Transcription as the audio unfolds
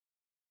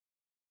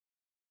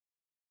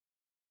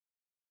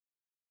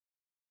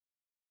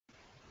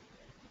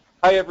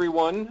Hi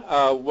everyone,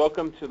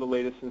 welcome to the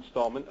latest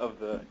installment of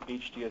the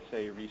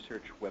HDSA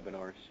Research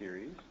Webinar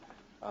series.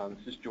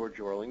 This is George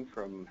Orling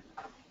from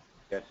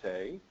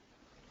HDSA,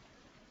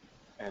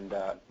 and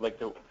I'd like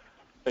to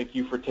thank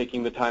you for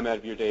taking the time out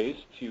of your days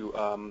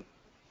to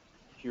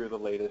hear the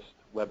latest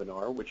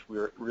webinar, which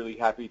we're really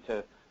happy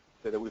to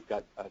say that we've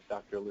got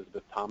Dr.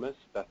 Beth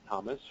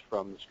Thomas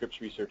from the Scripps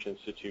Research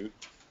Institute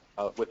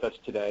with us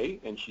today,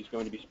 and she's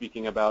going to be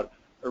speaking about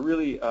a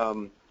really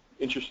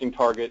interesting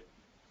target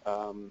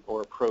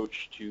or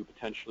approach to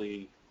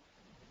potentially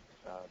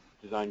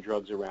design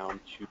drugs around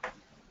to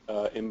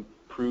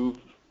improve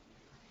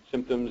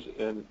symptoms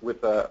and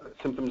with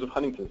symptoms of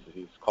Huntington's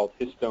disease called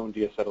Histone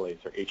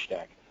Deacetylase, or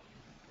HDAC.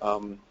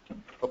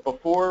 But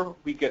before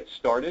we get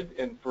started,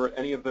 and for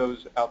any of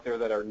those out there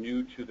that are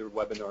new to the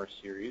webinar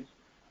series,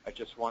 I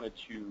just wanted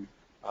to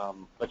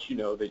let you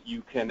know that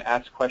you can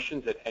ask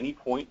questions at any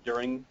point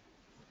during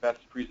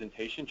Beth's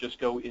presentation. Just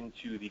go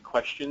into the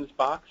questions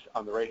box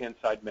on the right-hand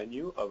side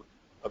menu of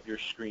your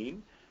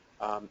screen.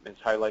 It's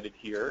highlighted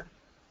here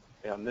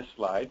on this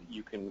slide.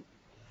 You can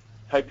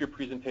type your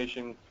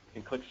presentation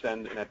and click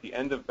send, and at the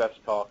end of Beth's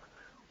talk,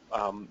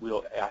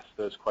 we'll ask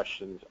those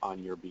questions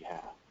on your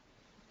behalf.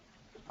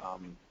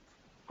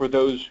 For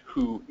those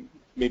who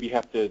maybe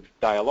have to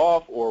dial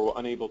off or were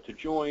unable to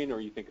join,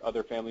 or you think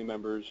other family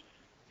members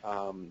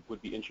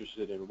would be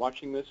interested in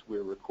watching this,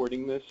 we're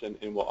recording this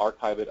and we'll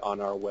archive it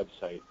on our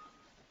website,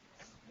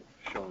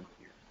 shown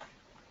here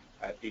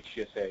at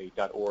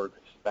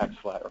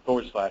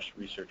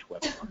hdsa.org/research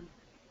webinar.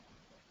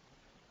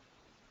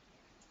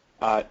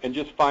 And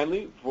just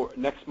finally, for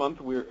next month,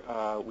 we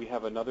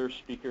have another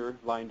speaker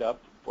lined up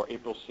for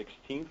April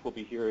 16th. We'll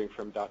be hearing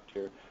from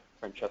Dr.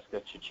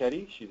 Francesca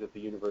Cicchetti. She's at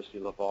the University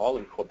of Laval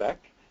in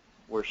Quebec,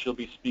 where she'll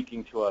be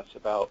speaking to us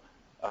about,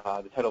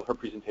 the title of her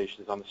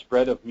presentation is on the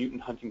spread of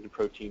mutant Huntington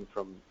protein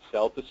from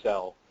cell to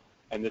cell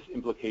and this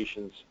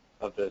implications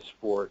of this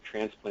for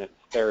transplant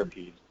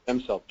therapies, stem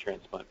cell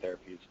transplant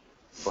therapies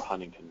for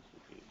Huntington's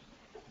disease.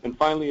 And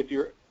finally, if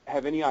you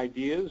have any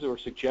ideas or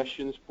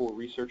suggestions for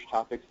research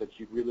topics that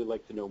you'd really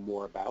like to know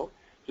more about,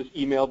 just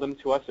email them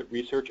to us at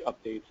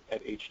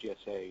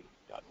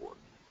researchupdates@hdsa.org.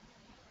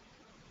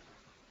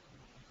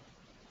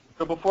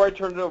 So before I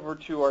turn it over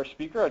to our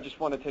speaker, I just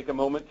want to take a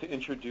moment to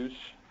introduce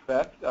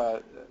Beth.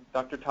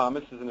 Dr.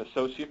 Thomas is an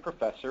associate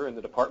professor in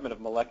the Department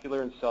of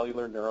Molecular and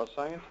Cellular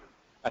Neuroscience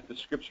at the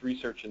Scripps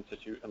Research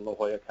Institute in La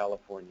Jolla,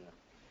 California.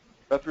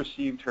 Beth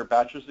received her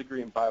bachelor's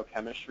degree in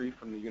biochemistry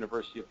from the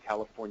University of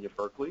California,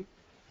 Berkeley,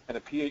 and a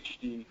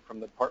PhD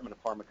from the Department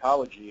of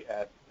Pharmacology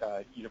at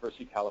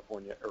University of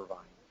California,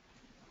 Irvine.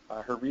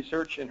 Her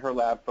research in her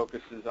lab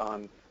focuses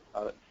on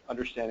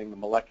understanding the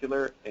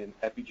molecular and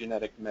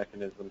epigenetic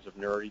mechanisms of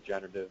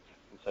neurodegenerative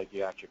and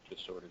psychiatric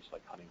disorders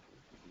like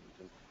Huntington's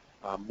disease.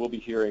 And they'll be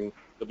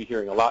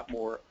hearing a lot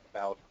more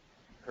about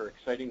her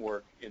exciting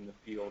work in the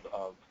field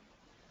of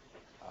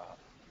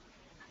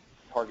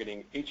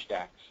targeting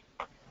HDACs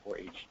or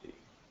HD.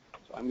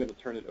 So I'm going to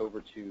turn it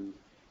over to,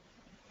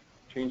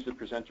 change the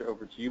presenter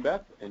over to you,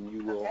 Beth, and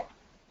you will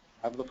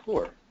have the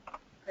floor.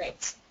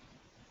 Great.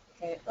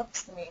 Okay,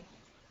 oops, let me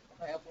put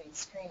my opening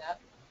screen up.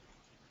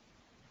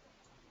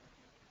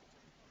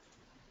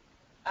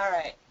 All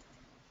right,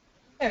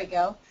 there we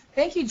go.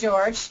 Thank you,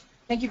 George.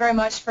 Thank you very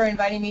much for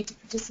inviting me to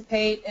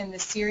participate in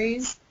this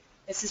series.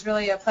 This is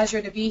really a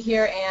pleasure to be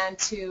here and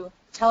to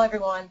tell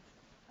everyone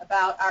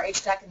about our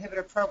HDAC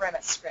inhibitor program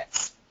at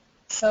Scripps.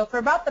 So for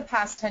about the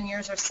past 10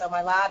 years or so,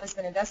 my lab has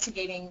been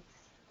investigating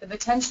the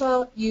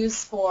potential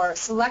use for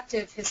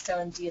selective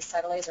histone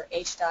deacetylase, or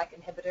HDAC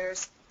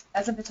inhibitors,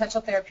 as a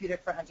potential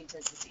therapeutic for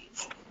Huntington's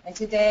disease. And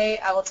today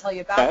I will tell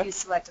you about Beth? these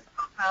selective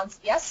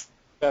compounds. Yes?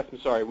 Beth, I'm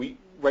sorry.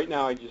 Right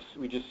now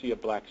we just see a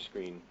black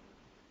screen.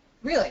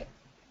 Really?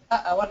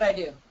 Uh-oh, what did I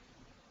do?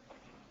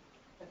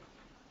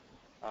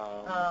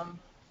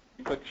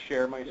 Click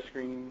share my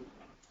screen.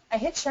 I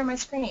hit share my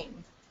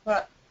screen.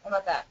 What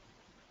about that?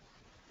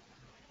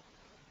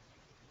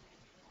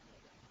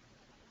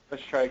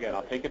 Let's try again.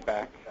 I'll take it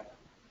back.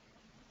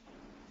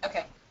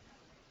 Okay.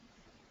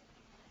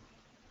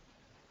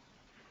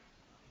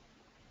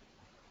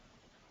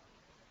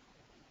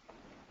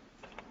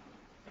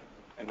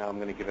 And now I'm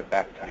going to give it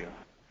back to you.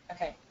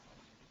 Okay.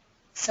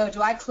 So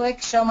do I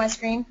click show my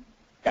screen?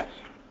 Yes.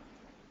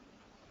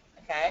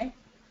 Okay.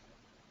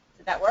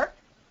 Did that work?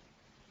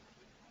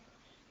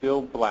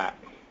 Still black.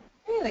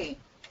 Really?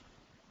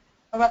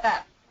 What about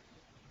that?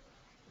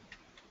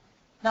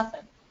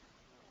 Nothing.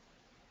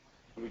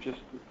 We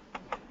just.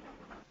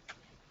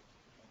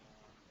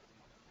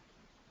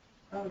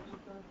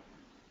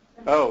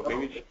 Oh,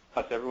 maybe it's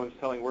us. Everyone's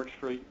telling works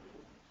for you.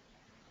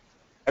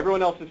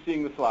 Everyone else is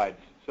seeing the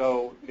slides,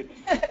 so it's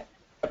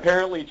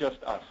apparently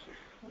just us.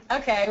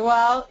 Okay,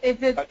 well,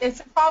 if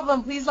it's a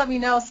problem, please let me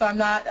know so I'm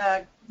not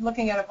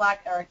looking at a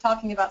black or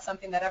talking about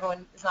something that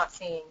everyone is not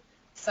seeing.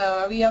 So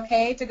are we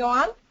okay to go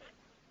on?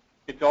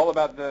 It's all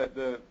about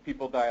the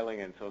people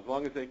dialing in, so as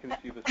long as they can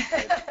see the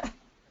slides,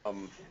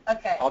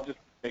 okay. I'll just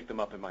make them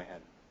up in my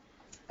head.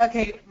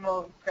 Okay,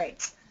 well,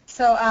 great.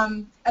 So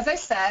as I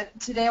said,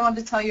 today I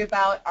wanted to tell you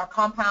about our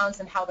compounds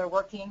and how they're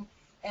working.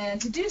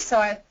 And to do so,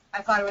 I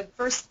thought it would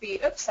first be,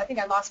 oops, I think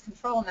I lost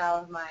control now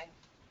of my,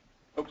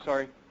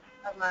 sorry.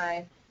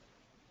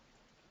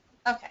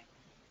 Okay.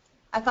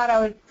 I thought I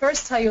would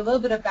first tell you a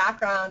little bit of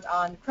background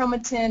on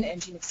chromatin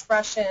and gene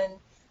expression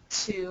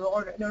in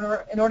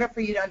order for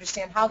you to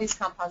understand how these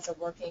compounds are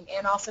working,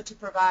 and also to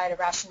provide a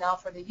rationale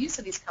for the use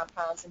of these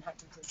compounds in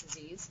Huntington's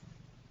disease.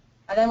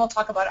 And then we'll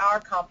talk about our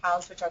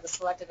compounds, which are the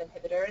selective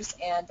inhibitors,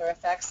 and their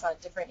effects on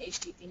different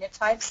HD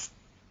phenotypes.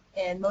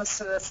 And most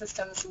of the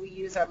systems we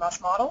use are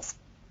mouse models.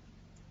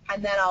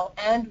 And then I'll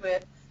end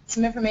with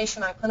some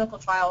information on clinical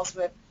trials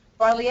with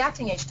broadly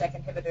acting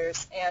HDAC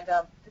inhibitors and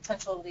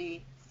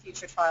potentially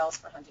future trials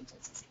for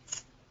Huntington's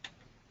disease.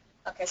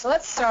 Okay, so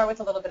let's start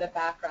with a little bit of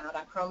background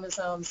on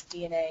chromosomes,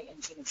 DNA,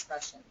 and gene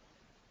expression.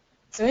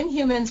 So in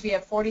humans, we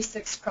have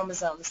 46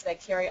 chromosomes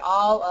that carry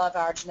all of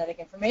our genetic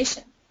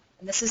information,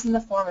 and this is in the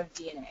form of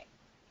DNA.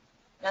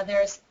 Now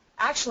there's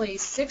actually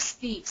 6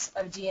 feet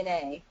of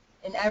DNA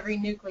in every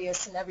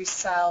nucleus in every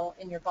cell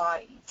in your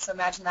body. So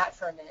imagine that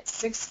for a minute,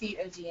 6 feet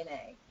of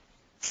DNA.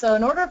 So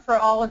in order for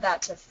all of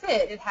that to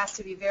fit, it has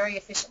to be very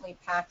efficiently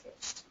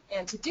packaged.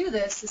 And to do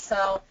this, the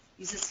cell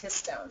uses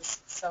histones.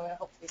 So I'm going to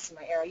hopefully see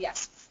my arrow.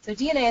 Yes. So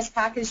DNA is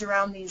packaged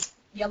around these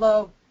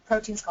yellow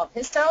proteins called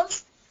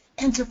histones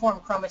and to form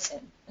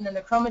chromatin. And then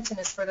the chromatin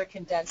is further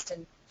condensed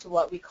into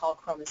what we call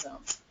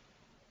chromosomes.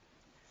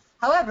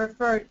 However,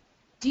 for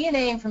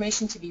DNA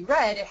information to be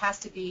read, it has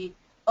to be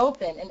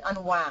open and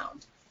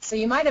unwound. So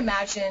you might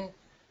imagine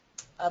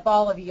a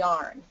ball of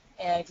yarn.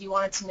 And if you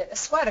wanted to knit a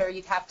sweater,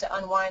 you'd have to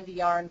unwind the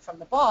yarn from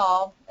the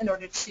ball in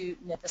order to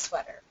knit the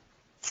sweater.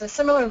 So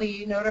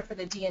similarly, in order for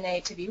the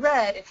DNA to be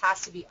read, it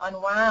has to be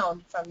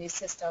unwound from these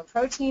histone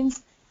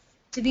proteins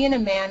to be in a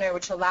manner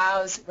which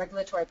allows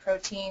regulatory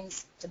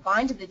proteins to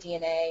bind to the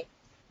DNA,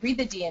 read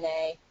the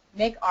DNA,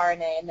 make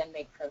RNA, and then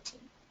make protein.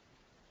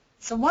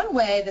 So one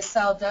way the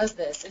cell does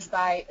this is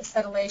by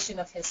acetylation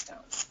of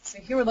histones. So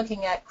here we're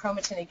looking at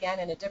chromatin again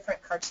in a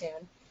different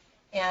cartoon.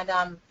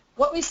 And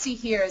what we see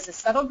here is a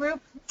acetyl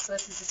group. So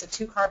this is just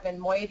a 2-carbon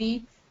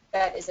moiety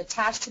that is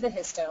attached to the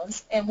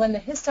histones. And when the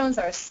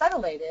histones are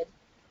acetylated,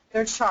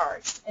 they're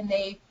charged and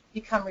they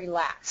become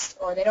relaxed,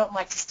 or they don't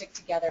like to stick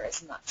together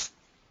as much.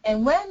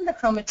 And when the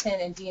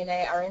chromatin and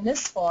DNA are in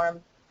this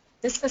form,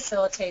 this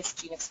facilitates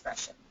gene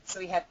expression. So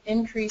we have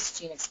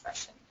increased gene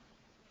expression.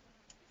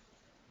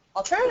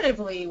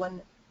 Alternatively,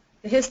 when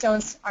the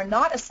histones are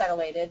not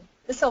acetylated,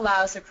 this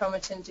allows the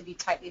chromatin to be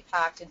tightly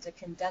packed into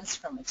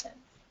condensed chromatin,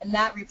 and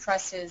that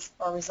represses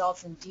or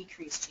results in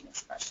decreased gene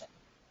expression.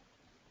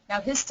 Now,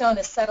 histone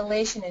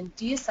acetylation and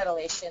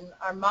deacetylation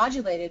are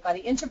modulated by the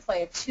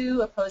interplay of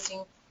 2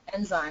 opposing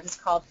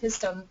enzymes called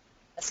histone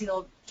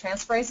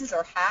acetyltransferases,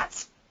 or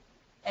HATs,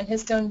 and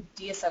histone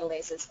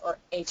deacetylases, or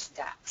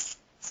HDACs.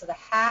 So the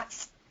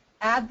HATs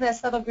add the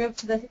acetyl group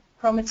to the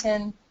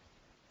chromatin,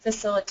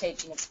 facilitate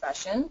gene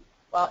expression,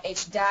 while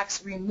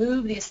HDACs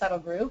remove the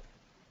acetyl group,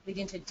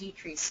 leading to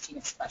decreased gene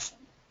expression.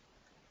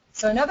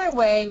 So another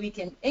way we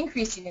can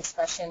increase gene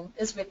expression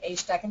is with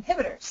HDAC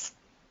inhibitors.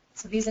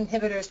 So these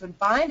inhibitors would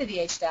bind to the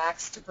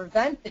HDACs to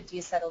prevent the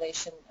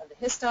deacetylation of the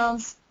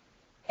histones,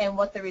 and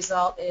what the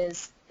result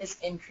is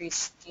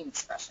increased gene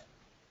expression.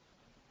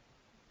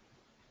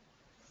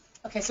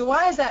 Okay, so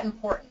why is that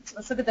important?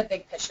 Let's look at the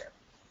big picture.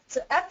 So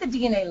at the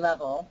DNA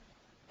level,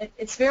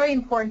 it's very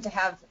important to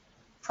have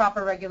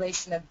proper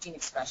regulation of gene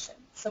expression.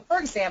 So for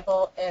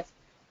example, if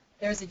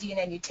there's a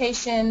DNA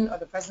mutation or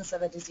the presence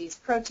of a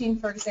diseased protein,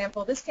 for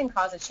example, this can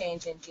cause a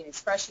change in gene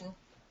expression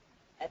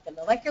at the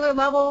molecular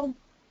level.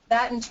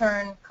 That in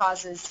turn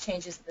causes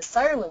changes at the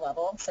cellular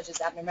level, such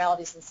as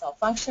abnormalities in cell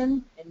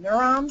function in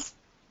neurons.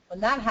 When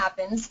that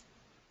happens,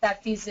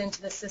 that feeds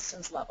into the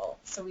systems level.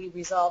 So we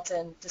result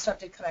in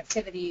disrupted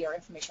connectivity or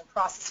information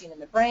processing in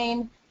the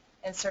brain,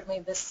 and certainly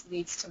this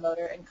leads to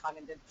motor and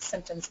cognitive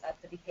symptoms at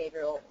the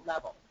behavioral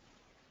level.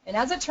 And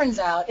as it turns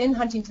out, in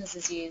Huntington's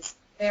disease,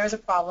 there is a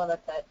problem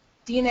at the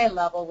DNA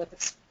level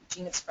with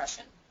gene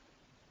expression.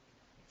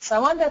 So I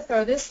wanted to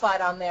throw this slide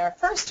on there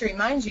first to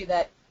remind you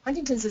that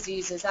Huntington's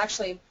disease is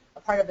actually a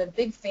part of a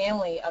big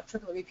family of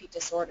triplet repeat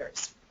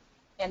disorders.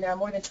 And there are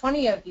more than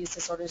 20 of these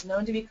disorders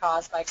known to be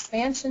caused by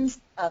expansions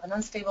of an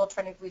unstable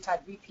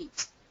trinucleotide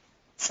repeat.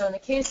 So in the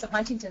case of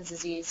Huntington's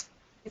disease,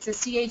 it's a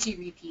CAG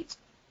repeat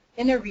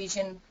in a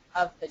region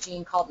of the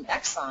gene called an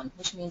exon,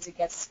 which means it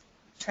gets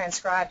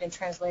transcribed and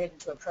translated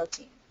into a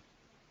protein.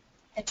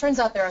 It turns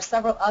out there are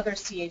several other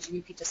CAG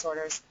repeat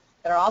disorders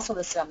that are also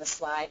listed on the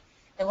slide,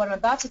 and what I'm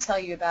about to tell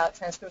you about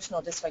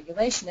transcriptional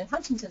dysregulation in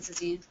Huntington's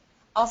disease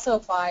also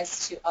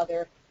applies to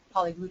other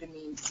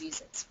polyglutamine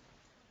diseases.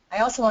 I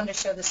also wanted to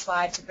show this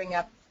slide to bring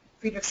up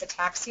Friedreich's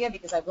ataxia,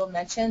 because I will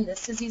mention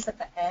this disease at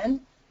the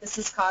end. This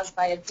is caused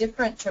by a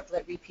different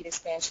triplet repeat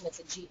expansion. It's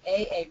a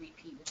GAA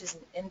repeat, which is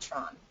an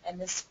intron, and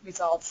this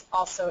results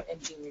also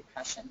in gene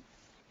repression.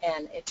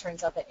 And it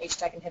turns out that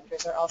HDAC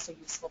inhibitors are also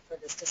useful for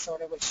this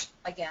disorder, which,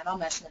 again, I'll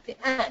mention at the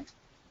end.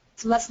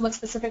 So let's look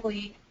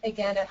specifically,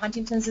 again, at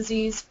Huntington's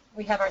disease.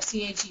 We have our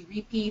CAG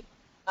repeat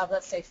of,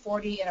 let's say,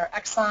 40 in our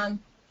exon.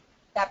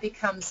 That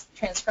becomes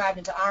transcribed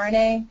into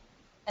RNA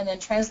and then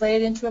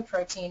translated into a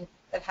protein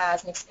that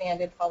has an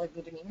expanded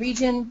polyglutamine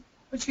region,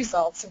 which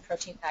results in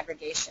protein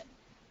aggregation.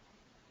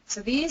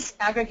 So these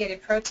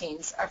aggregated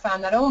proteins are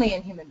found not only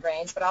in human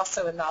brains but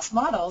also in mouse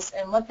models,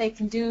 and what they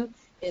can do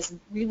is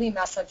really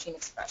mess up gene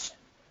expression.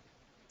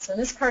 So in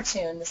this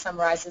cartoon, this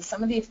summarizes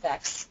some of the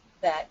effects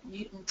that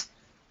mutant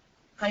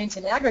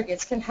Huntington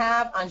aggregates can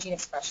have on gene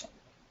expression.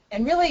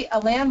 And really a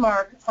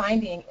landmark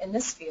finding in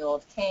this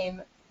field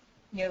came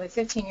nearly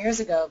 15 years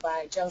ago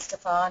by Joan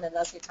Stefan and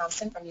Leslie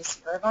Thompson from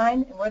UC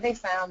Irvine, and where they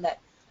found that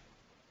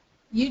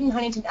mutant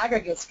Huntington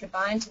aggregates could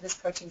bind to this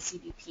protein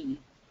CBP,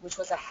 which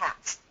was a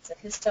HAT. It's a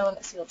histone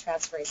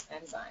acetyltransferase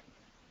enzyme.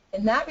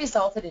 And that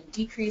resulted in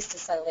decreased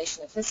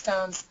acetylation of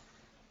histones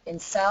in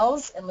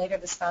cells, and later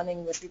this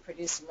finding was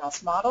reproduced in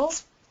mouse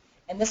models.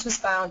 And this was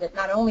found at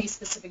not only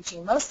specific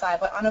gene loci,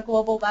 but on a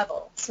global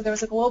level. So there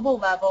was a global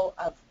level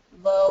of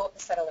low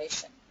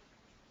acetylation.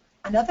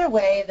 Another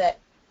way that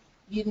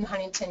mutant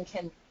Huntington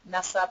can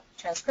mess up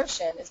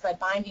transcription is by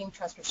binding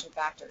transcription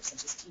factors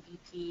such as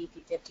TBP,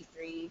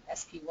 P53,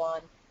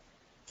 SP1.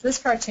 So this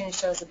cartoon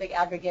shows a big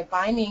aggregate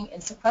binding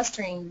and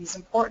sequestering these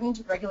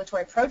important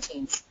regulatory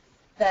proteins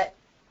that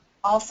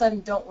all of a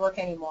sudden don't work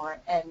anymore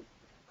and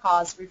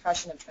cause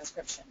repression of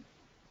transcription.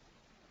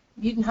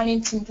 Mutant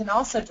Huntington can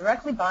also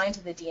directly bind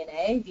to the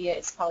DNA via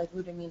its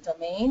polyglutamine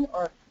domain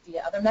or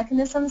via other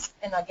mechanisms,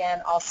 and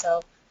again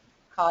also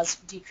cause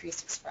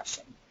decreased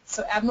expression.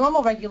 So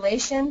abnormal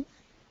regulation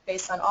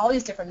based on all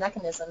these different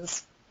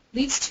mechanisms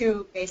leads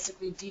to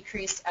basically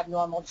decreased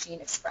abnormal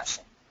gene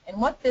expression. And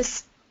what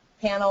this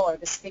panel or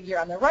this figure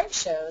on the right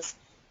shows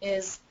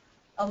is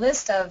a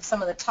list of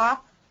some of the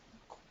top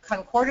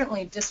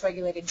concordantly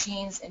dysregulated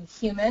genes in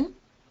human,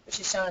 which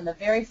is shown in the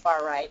very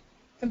far right,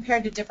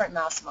 compared to different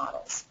mouse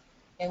models.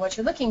 And what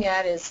you're looking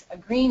at is a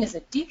green is a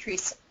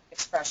decreased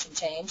expression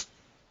change,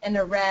 and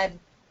a red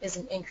is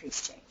an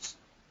increased change.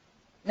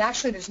 And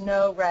actually there's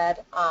no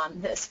red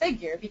on this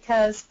figure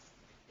because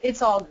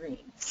it's all green.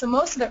 So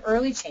most of the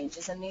early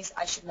changes, and these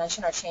I should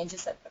mention are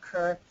changes that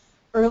occur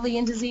early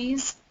in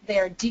disease, they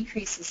are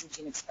decreases in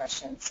gene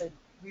expression, so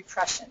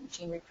repression,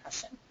 gene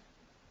repression.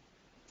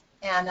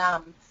 And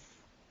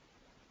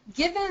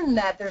given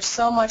that there's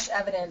so much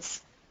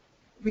evidence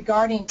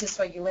regarding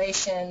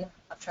dysregulation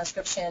of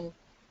transcription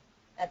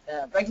at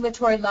the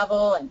regulatory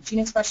level and gene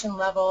expression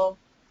level,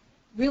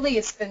 really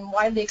it's been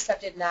widely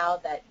accepted now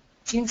that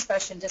gene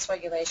expression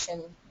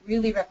dysregulation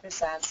really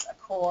represents a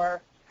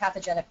core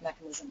pathogenic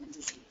mechanism in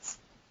disease.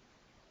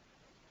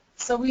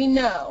 So we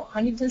know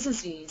Huntington's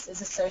disease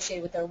is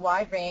associated with a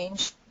wide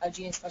range of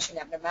gene expression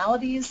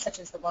abnormalities, such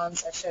as the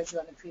ones I showed you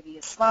on the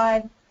previous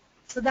slide.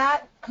 So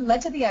that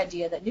led to the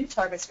idea that new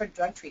targets for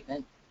drug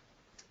treatment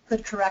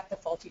could correct the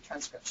faulty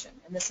transcription.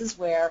 And this is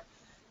where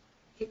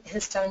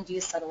histone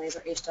deacetylase or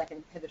HDAC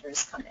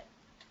inhibitors come in.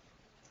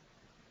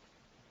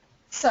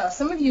 So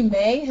some of you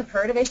may have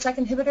heard of HDAC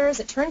inhibitors.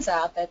 It turns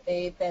out that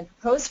they've been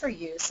proposed for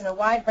use in a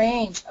wide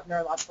range of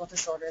neurological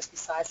disorders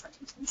besides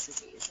Huntington's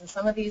disease. And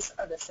some of these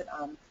are listed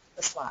on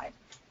the slide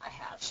I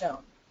have shown.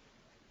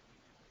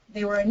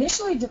 They were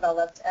initially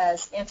developed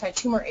as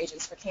anti-tumor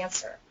agents for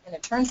cancer. And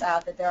it turns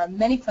out that there are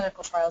many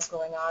clinical trials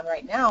going on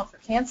right now for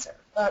cancer.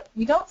 But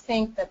we don't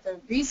think that the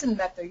reason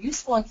that they're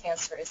useful in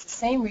cancer is the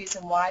same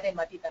reason why they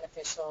might be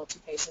beneficial to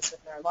patients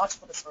with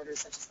neurological disorders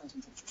such as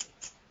Huntington's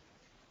disease.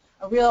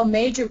 A real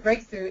major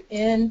breakthrough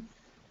in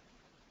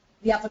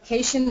the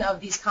application of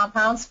these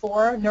compounds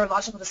for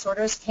neurological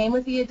disorders came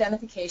with the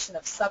identification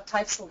of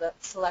subtype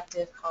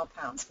selective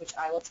compounds, which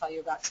I will tell you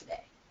about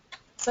today.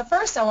 So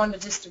first I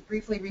wanted just to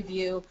briefly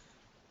review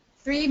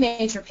 3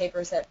 major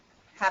papers that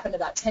happened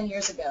about 10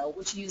 years ago,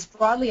 which used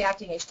broadly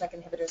acting HDAC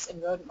inhibitors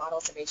in rodent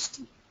models of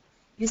HD.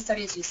 These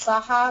studies use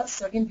SAHA,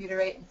 sodium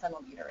butyrate, and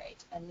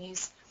phenylbutyrate, and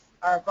these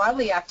are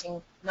broadly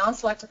acting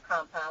non-selective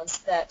compounds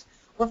that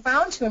were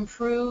found to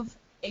improve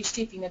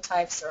HD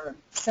phenotypes or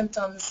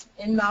symptoms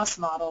in mouse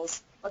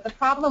models, but the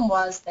problem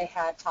was they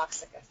had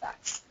toxic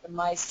effects. The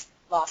mice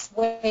lost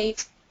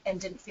weight and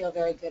didn't feel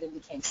very good and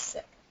became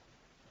sick.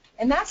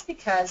 And that's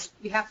because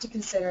we have to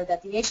consider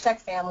that the HDAC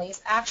family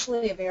is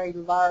actually a very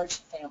large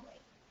family.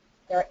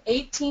 There are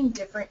 18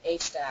 different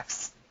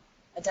HDACs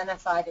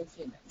identified in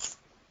humans,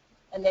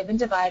 and they've been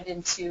divided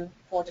into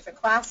 4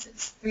 different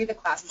classes. 3 of the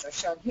classes are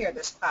shown here.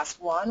 There's class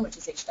 1, which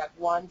is HDAC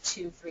 1,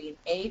 2, 3, and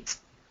 8.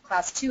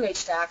 Class 2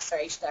 HDACs are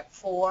HDAC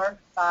 4,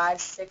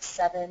 5, 6,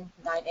 7,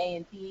 9A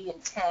and B,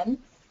 and 10.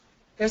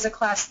 There's a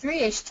class 3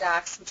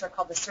 HDACs, which are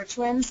called the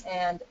sirtuins,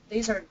 and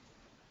these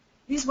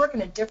work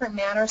in a different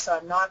manner, so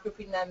I'm not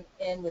grouping them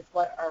in with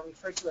what are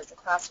referred to as the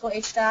classical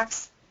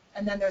HDACs.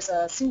 And then there's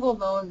a single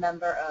lone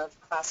member of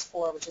class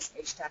 4, which is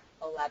HDAC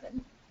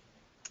 11.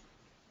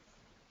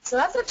 So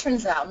as it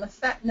turns out,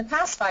 in the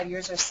past 5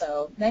 years or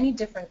so, many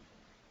different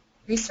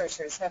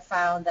researchers have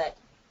found that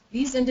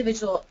these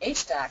individual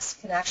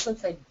HDACs can actually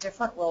play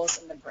different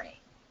roles in the brain.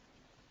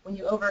 When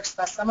you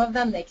overexpress some of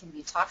them, they can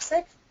be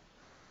toxic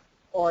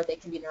or they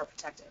can be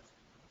neuroprotective.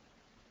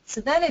 So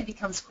then it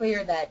becomes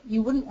clear that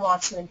you wouldn't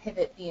want to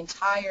inhibit the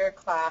entire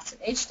class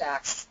of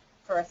HDACs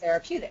for a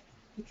therapeutic,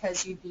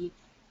 because you'd be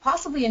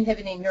possibly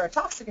inhibiting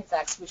neurotoxic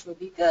effects, which would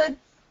be good.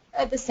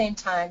 At the same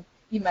time,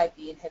 you might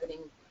be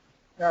inhibiting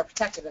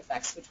neuroprotective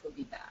effects, which would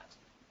be bad.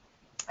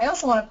 I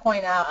also want to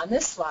point out on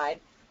this slide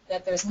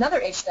that there's another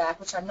HDAC,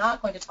 which I'm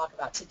not going to talk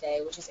about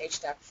today, which is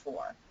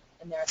HDAC4.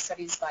 And there are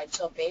studies by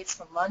Jill Bates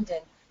from London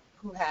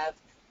who have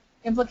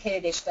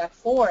implicated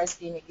HDAC4 as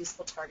being a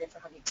useful target for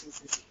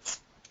Huntington's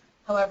disease.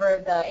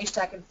 However, the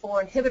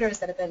HDAC4 inhibitors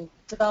that have been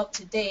developed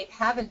to date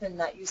haven't been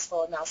that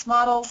useful in mouse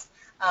models.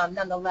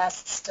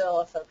 Nonetheless,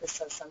 still a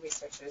focus of some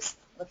researchers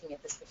looking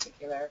at this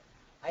particular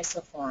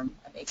isoform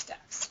of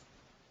HDACs.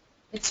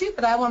 The two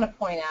that I want to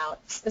point out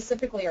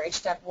specifically are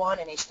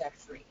HDAC1 and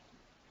HDAC3.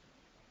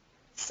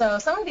 So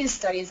some of these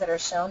studies that are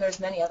shown,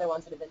 there's many other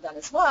ones that have been done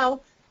as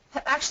well,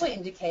 have actually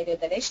indicated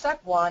that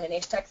HDAC1 and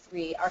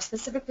HDAC3 are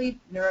specifically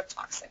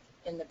neurotoxic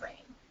in the brain.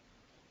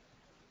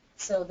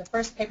 So the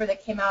first paper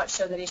that came out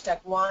showed that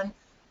HDAC1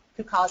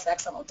 could cause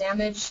axonal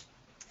damage.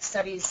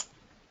 Studies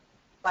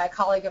by a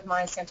colleague of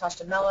mine, Santosh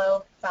de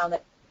Mello, found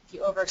that if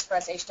you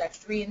overexpress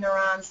HDAC3 in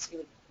neurons,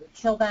 you would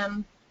kill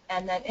them.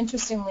 And then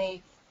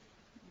interestingly,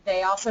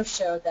 they also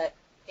showed that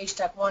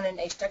HDAC1 and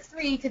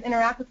HDAC3 could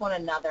interact with one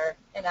another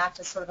and act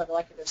as sort of a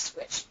molecular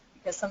switch,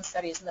 because some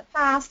studies in the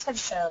past had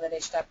shown that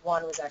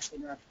HDAC1 was actually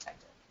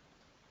neuroprotective.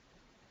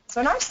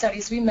 So in our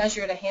studies, we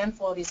measured a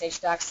handful of these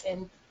HDACs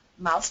in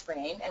mouse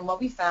brain, and what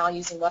we found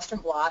using Western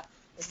blot,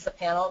 this is the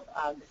panel,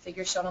 the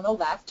figure shown on the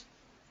left,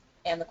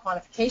 and the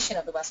quantification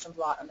of the Western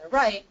blot on the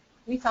right,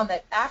 we found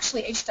that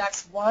actually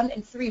HDACs 1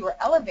 and 3 were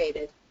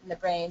elevated in the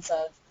brains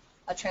of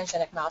a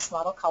transgenic mouse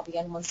model called the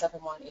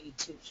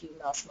N17182Q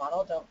mouse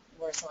model. Don't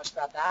worry so much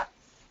about that.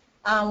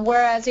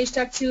 Whereas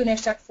HDAC2 and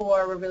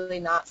HDAC4 were really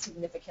not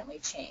significantly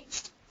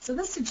changed. So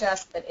this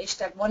suggests that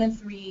HDAC1 and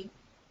 3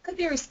 could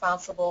be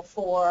responsible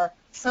for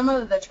some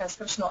of the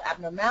transcriptional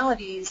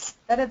abnormalities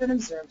that have been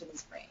observed in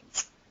these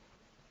brains.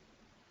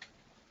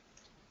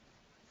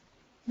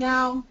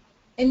 Now,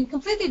 in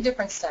completely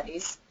different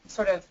studies,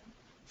 sort of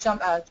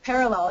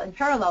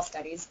parallel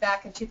studies,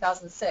 back in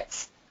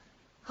 2006,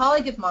 a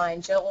colleague of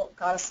mine, Jill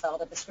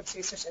Gottesfeld at the Scripps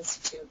Research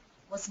Institute,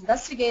 was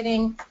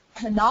investigating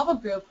a novel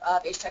group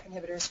of HDAC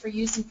inhibitors for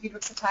use in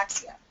Friedreich's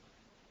ataxia.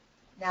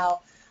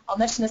 Now, I'll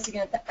mention this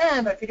again at the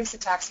end, but Friedreich's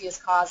ataxia is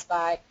caused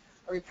by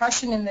a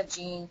repression in the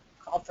gene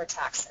called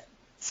frataxin.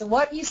 So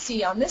what you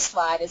see on this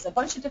slide is a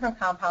bunch of different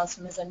compounds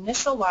from his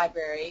initial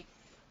library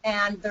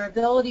and their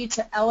ability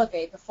to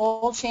elevate, the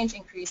fold change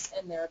increase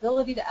in their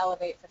ability to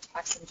elevate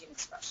frataxin gene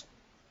expression.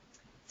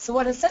 So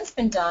what has since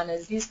been done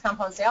is these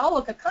compounds, they all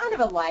look kind of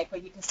alike,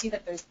 but you can see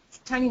that there's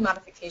tiny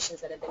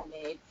modifications that have been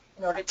made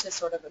in order to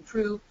sort of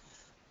improve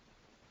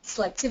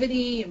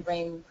selectivity and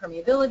brain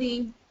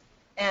permeability.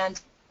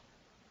 And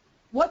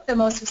what the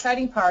most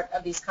exciting part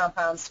of these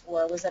compounds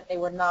was that they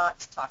were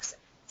not toxic.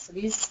 So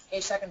these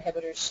HDAC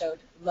inhibitors showed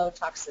low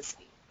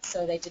toxicity.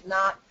 So they did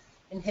not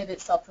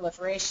inhibit cell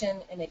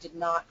proliferation, and they did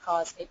not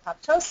cause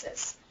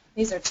apoptosis.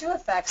 These are two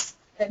effects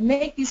that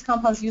make these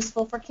compounds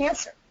useful for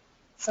cancer.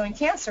 So in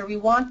cancer, we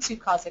want to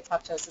cause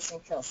apoptosis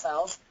and kill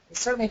cells. We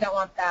certainly don't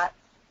want that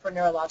for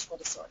neurological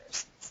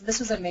disorders. So this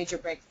was a major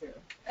breakthrough.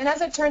 And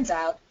as it turns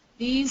out,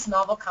 these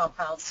novel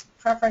compounds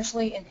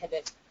preferentially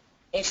inhibit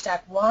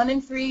HDAC1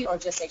 and 3 or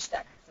just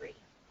HDAC3.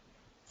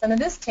 So in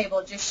this table,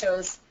 it just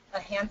shows a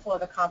handful of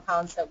the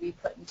compounds that we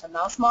put into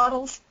mouse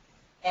models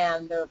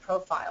and their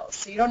profiles.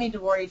 So you don't need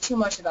to worry too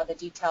much about the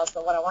details,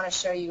 but what I want to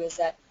show you is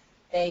that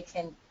they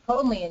can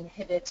potently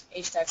inhibit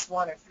HDACs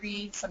 1 or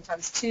 3,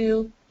 sometimes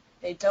 2.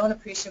 They don't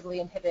appreciably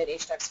inhibit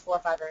HDACs 4,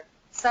 5, or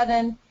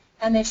 7,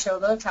 and they show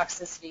low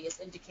toxicity as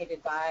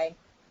indicated by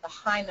the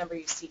high number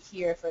you see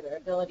here for their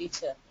ability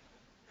to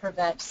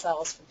prevent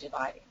cells from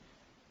dividing.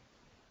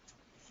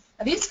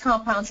 Now, these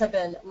compounds have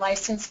been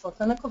licensed for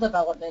clinical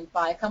development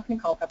by a company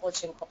called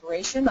Repligen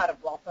Corporation out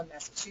of Waltham,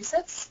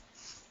 Massachusetts.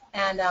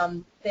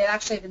 And they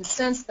actually have been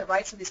since, the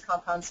rights of these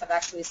compounds have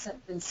actually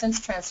been since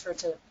transferred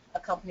to a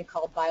company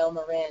called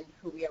BioMarin,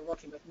 who we are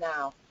working with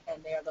now,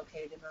 and they are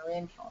located in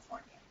Marin,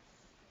 California.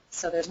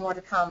 So there's more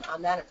to come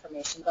on that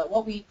information. But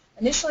what we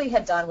initially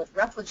had done with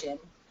Repligen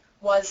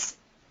was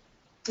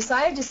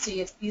decided to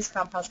see if these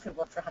compounds could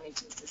work for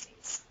Huntington's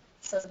disease.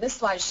 So this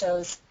slide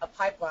shows a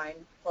pipeline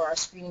for our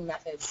screening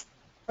methods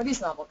for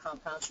these novel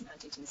compounds in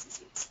Huntington's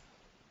disease.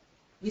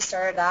 We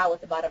started out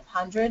with about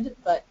 100,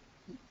 but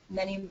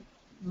many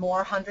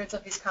more hundreds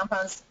of these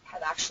compounds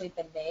have actually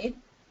been made.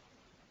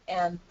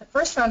 And the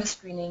first round of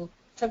screening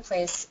took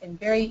place in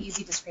very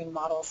easy to screen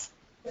models.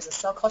 There's a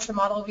cell culture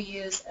model we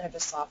use and a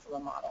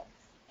Drosophila model.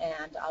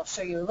 And I'll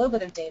show you a little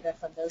bit of data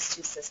from those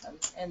two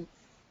systems. And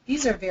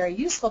these are very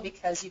useful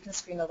because you can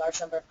screen a large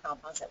number of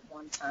compounds at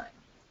one time.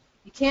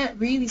 You can't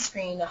really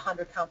screen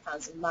 100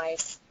 compounds in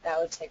mice. That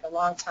would take a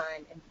long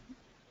time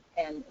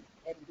and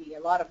be a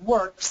lot of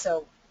work.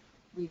 So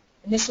we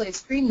initially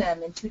screened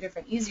them in two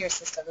different easier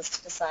systems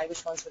to decide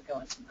which ones would go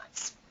into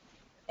mice.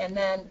 And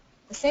then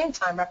at the same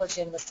time,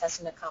 Repligen was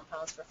testing the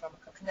compounds for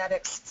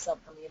pharmacokinetics, cell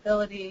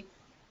permeability,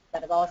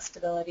 metabolic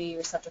stability,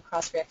 receptor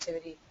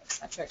cross-reactivity,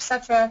 et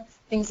cetera,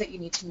 things that you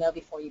need to know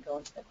before you go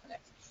into the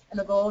clinic. And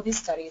the goal of these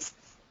studies,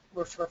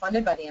 which were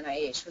funded by the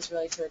NIH, was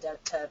really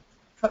to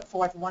put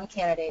forth one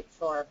candidate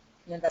for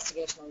an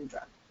investigational new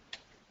drug.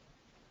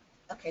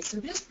 Okay, so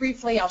just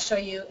briefly, I'll show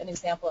you an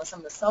example of some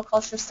of the cell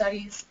culture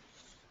studies.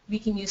 We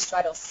can use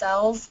striatal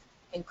cells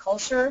in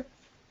culture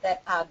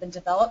that have been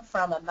developed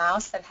from a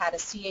mouse that had a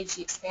CAG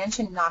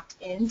expansion knocked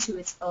into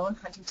its own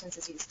Huntington's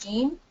disease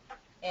gene.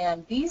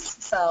 And these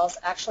cells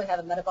actually have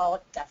a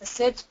metabolic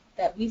deficit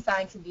that we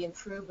find can be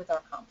improved with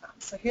our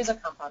compounds. So here's a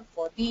compound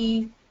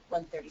 4B,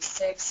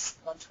 136,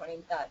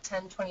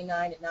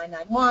 1029, and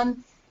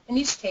 991. In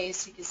each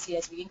case, you can see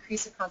as we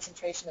increase the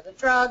concentration of the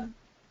drug,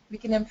 we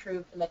can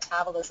improve the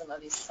metabolism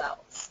of these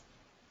cells.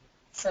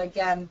 So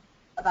again,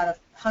 about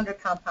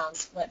 100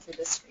 compounds went through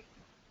this screen.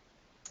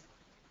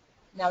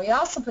 Now we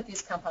also put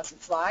these compounds in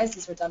flies.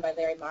 These were done by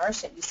Larry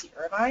Marsh at UC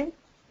Irvine.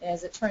 And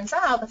as it turns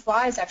out, the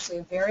fly is actually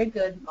a very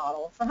good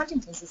model for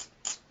Huntington's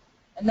disease.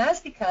 And that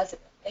is because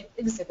it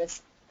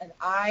exhibits an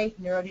eye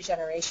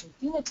neurodegeneration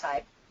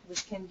phenotype,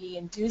 which can be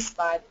induced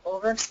by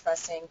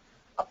overexpressing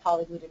a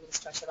polyglutamine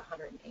structure of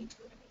 108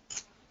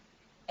 glutamines.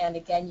 And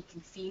again, you can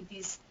feed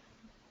these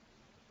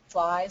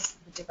flies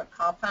with different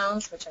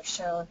compounds, which are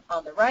shown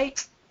on the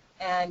right,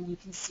 and you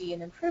can see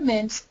an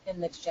improvement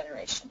in the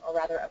degeneration, or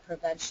rather a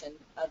prevention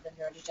of the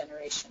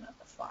neurodegeneration of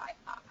the fly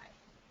eye.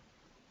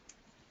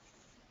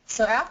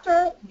 So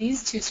after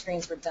these two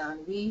screens were done,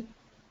 we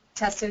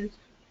tested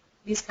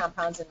these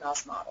compounds in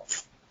mouse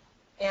models.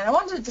 And I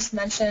wanted to just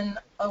mention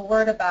a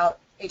word about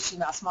HD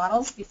mouse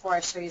models before I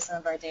show you some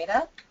of our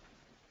data.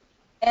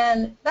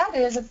 And that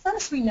is, at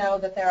first we know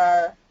that there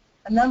are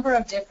a number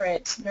of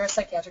different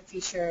neuropsychiatric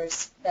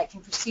features that can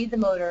precede the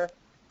motor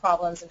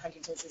problems in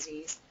Huntington's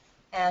disease.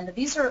 And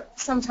these are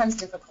sometimes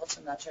difficult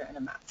to measure in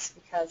a mouse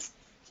because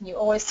can you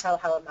always tell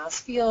how a mouse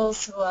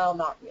feels? Well,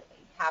 not really.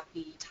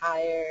 Happy,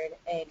 tired,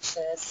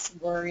 anxious,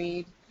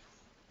 worried.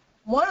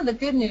 One of the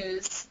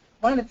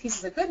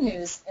pieces of good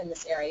news in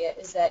this area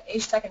is that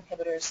HDAC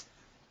inhibitors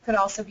could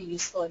also be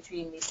useful in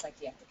treating these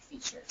psychiatric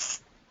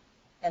features.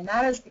 And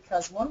that is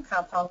because one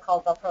compound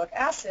called valproic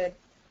acid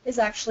is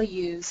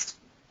actually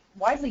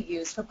widely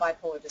used for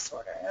bipolar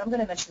disorder. And I'm going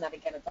to mention that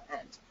again at the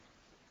end.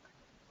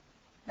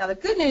 Now the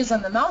good news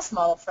on the mouse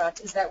model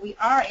front is that we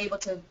are able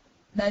to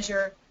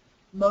measure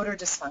motor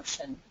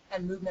dysfunction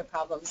and movement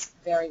problems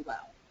very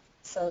well.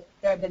 So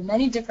there have been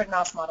many different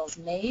mouse models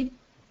made.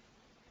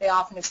 They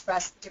often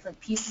express different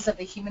pieces of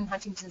the human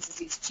Huntington's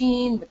disease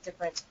gene with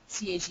different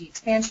CAG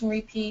expansion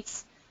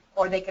repeats,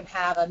 or they can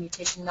have a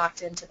mutation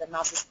knocked into the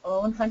mouse's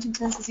own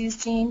Huntington's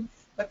disease gene.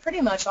 But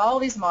pretty much all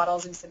of these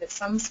models exhibit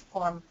some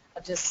form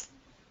of just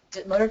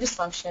motor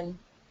dysfunction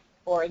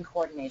or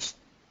incoordination.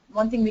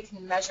 One thing we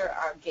can measure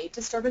are gait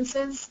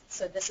disturbances.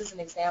 So this is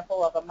an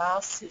example of a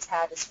mouse who's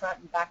had his front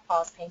and back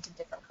paws painted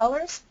different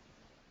colors.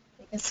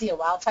 You can see a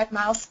wild-type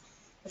mouse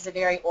has a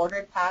very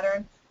ordered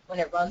pattern when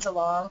it runs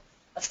along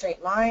a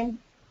straight line,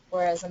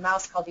 whereas a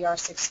mouse called the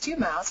R62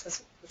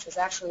 mouse, which was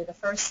actually the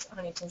first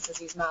Huntington's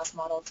disease mouse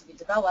model to be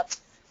developed,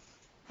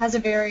 has a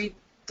very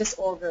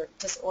disordered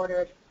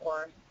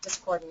or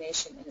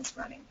discoordination in its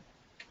running.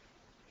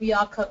 We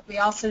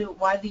also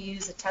widely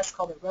use a test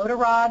called the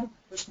rotarod,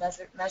 which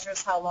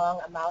measures how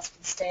long a mouse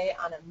can stay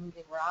on a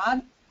moving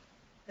rod.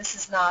 This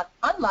is not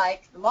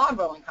unlike the log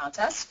rolling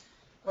contest,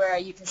 where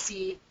you can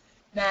see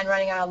a man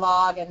running on a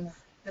log, and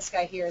this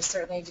guy here is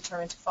certainly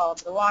determined to fall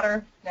into the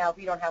water. Now,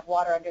 we don't have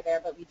water under there,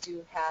 but we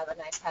do have a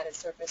nice padded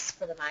surface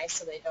for the mice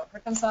so they don't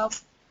hurt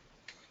themselves.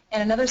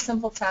 And another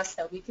simple test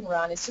that we can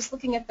run is just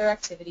looking at their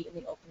activity in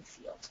the open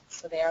field.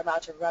 So they are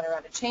allowed to run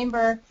around a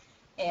chamber,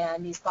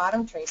 and these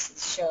bottom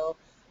traces show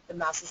the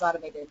mouse's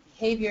automated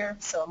behavior.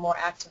 So a more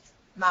active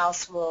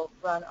mouse will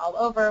run all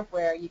over,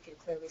 where you can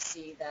clearly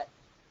see that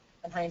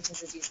a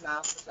Huntington's disease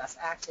mouse is less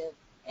active,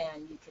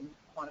 and you can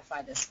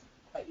quantify this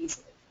quite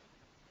easily.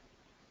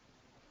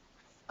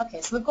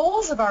 Okay, so the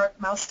goals of our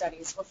mouse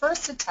studies were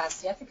first to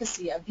test the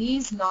efficacy of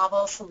these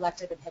novel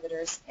selective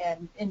inhibitors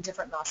in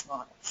different mouse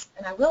models.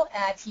 And I will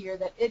add here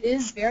that it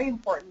is very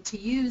important to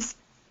use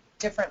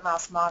different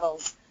mouse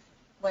models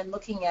when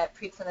looking at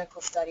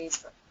preclinical studies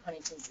for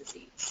Huntington's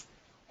disease.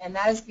 And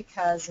that is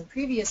because in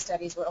previous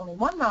studies where only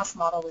one mouse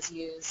model was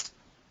used,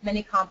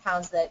 many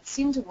compounds that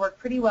seem to work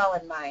pretty well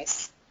in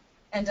mice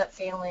end up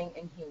failing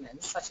in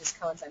humans, such as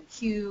coenzyme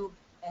Q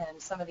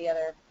and some of the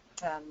other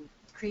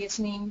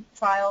creatinine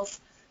trials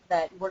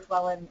that worked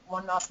well in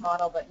one mouse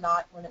model but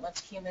not when it went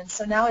to humans.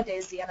 So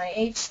nowadays the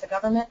NIH, the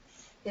government,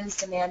 is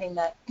demanding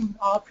that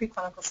all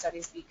preclinical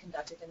studies be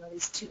conducted in at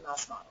least 2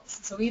 mouse models.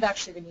 So we've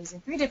actually been using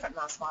 3 different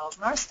mouse models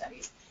in our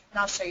studies, and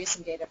I'll show you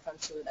some data from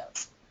 2 of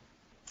those.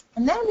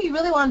 And then we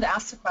really wanted to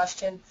ask the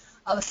question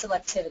of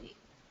selectivity.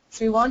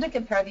 So we wanted to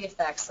compare the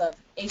effects of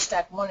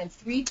HDAC 1 and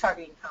 3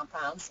 targeting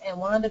compounds, and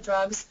one of the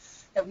drugs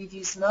that we've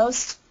used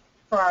most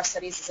for our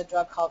studies is a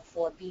drug called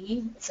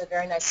 4B. It's a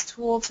very nice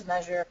tool to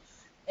measure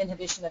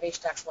inhibition of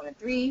HDACs 1 and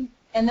 3.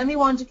 And then we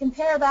wanted to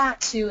compare that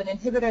to an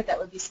inhibitor that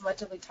would be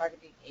selectively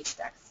targeting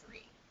HDAC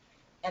 3.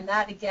 And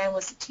that, again,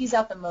 was to tease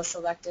out the most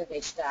selective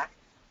HDAC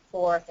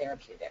for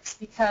therapeutics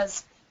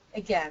because,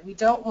 again, we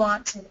don't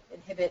want to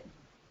inhibit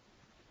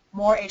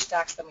more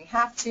HDACs than we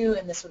have to,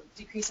 and this would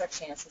decrease our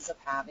chances of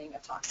having a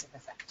toxic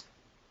effect.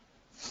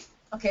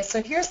 Okay,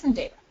 so here's some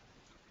data.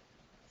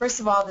 First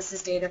of all, this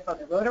is data from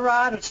the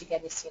rotarod, which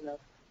again you see in the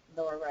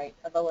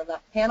lower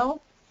left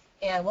panel.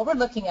 And what we're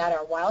looking at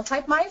are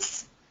wild-type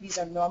mice. These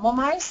are normal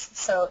mice,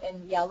 so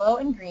in yellow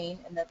and green,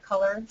 and the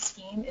color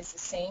scheme is the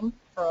same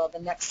for the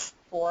next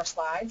 4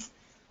 slides.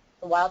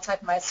 The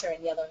wild-type mice are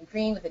in yellow and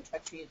green with the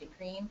drug-treated in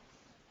green,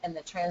 and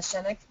the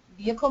transgenic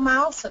vehicle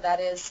mouse, so that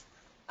is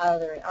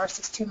either an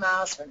R62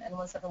 mouse or an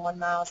N171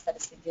 mouse that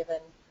has been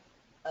given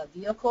a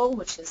vehicle,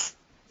 which is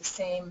the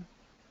same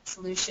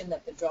solution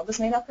that the drug was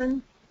made up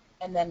in,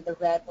 and then the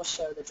red will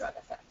show the drug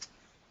effect.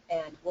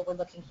 And what we're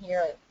looking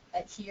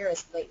at here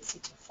is latency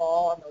to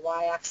fall on the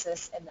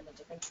y-axis and then the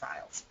different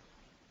trials.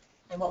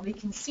 And what we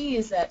can see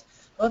is that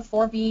both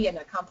 4B and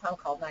a compound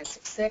called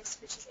 966,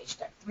 which is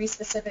HDAC3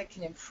 specific,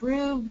 can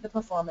improve the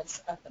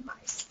performance of the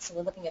mice. So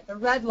we're looking at the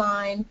red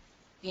line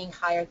being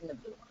higher than the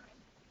blue line.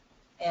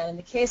 And in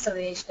the case of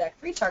the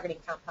HDAC3 targeting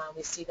compound,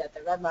 we see that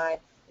the red line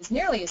is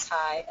nearly as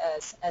high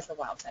as the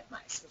wild-type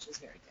mice, which is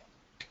very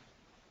good.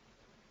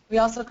 We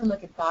also can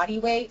look at body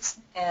weight,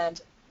 and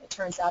it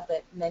turns out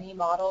that many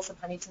models of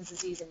Huntington's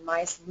disease in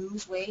mice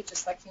lose weight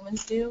just like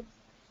humans do,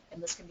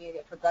 and this can be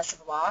a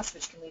progressive loss,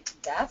 which can lead to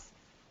death.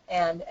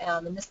 And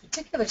in this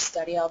particular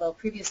study, although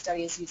previous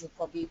studies using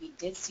 4B, we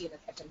did see an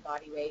effect on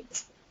body weight.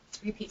 This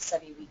repeat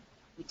study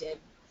we did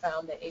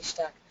found that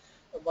HDAC,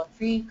 the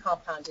 1,3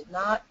 compound, did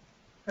not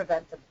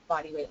prevent the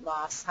body weight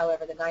loss.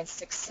 However, the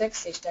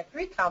 966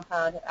 HDAC3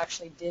 compound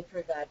actually did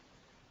prevent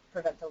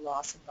the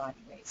loss of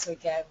body weight. So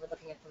again, we're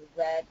looking at the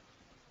red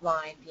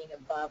line being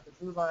above the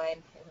blue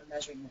line, and we're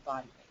measuring the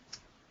body weight.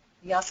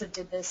 We also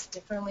did this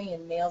differently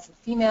in males and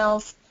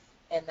females,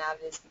 and that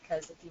is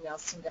because the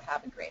females seem to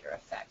have a greater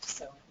effect.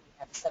 So we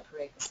have to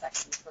separate the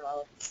sexes for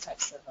all of these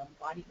types of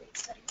body weight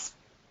studies.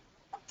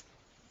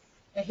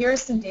 Now here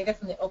is some data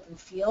from the open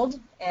field,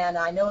 and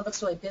I know it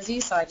looks really busy,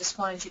 so I just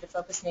wanted you to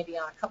focus maybe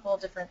on a couple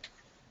of different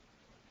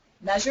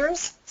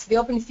measures. So the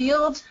open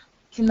field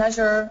can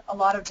measure a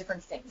lot of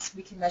different things.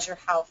 We can measure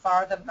how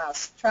far the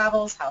mouse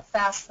travels, how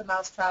fast the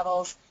mouse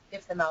travels,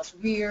 if the mouse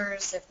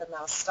rears, if the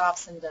mouse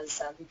stops and does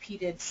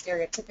repeated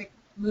stereotypic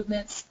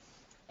movements.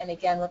 And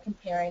again, we're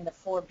comparing the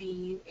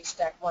 4B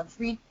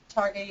HDAC1/3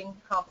 targeting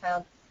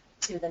compound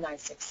to the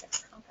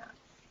 966 compound.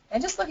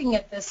 And just looking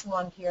at this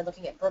one here,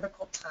 looking at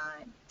vertical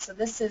time. So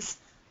this is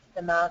the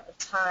amount of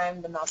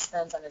time the mouse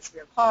spends on its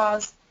rear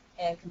paws,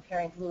 and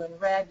comparing blue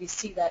and red, we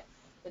see that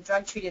the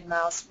drug-treated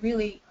mouse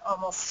really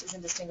almost is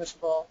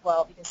indistinguishable.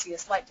 Well, you can see a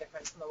slight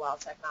difference from the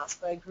wild-type mouse,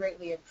 but a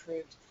greatly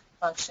improved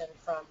function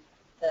from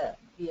the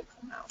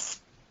vehicle mouse.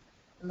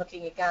 And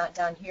looking at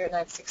down here at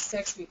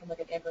 966, we can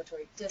look at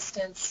ambulatory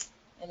distance,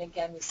 and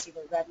again, we see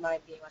the red line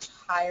being much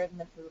higher than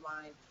the blue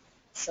line.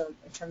 So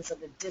in terms of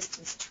the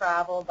distance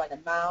traveled by the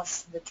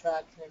mouse, the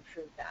drug can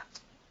improve that.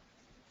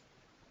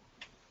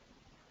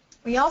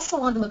 We also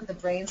want to look at the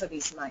brains of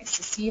these mice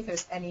to see if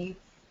there's any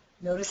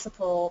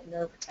noticeable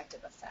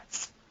neuroprotective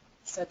effects.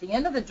 So at the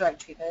end of the drug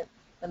treatment,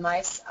 the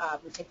mice,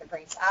 we take the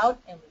brains out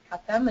and we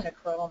cut them in a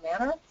coronal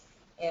manner,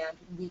 and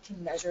we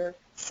can measure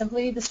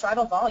simply the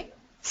striatal volume.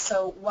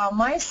 So while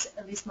mice,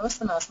 at least most of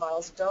the mouse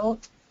models,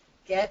 don't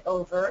get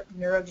overt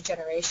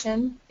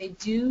neurodegeneration, they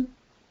do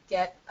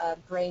get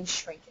brain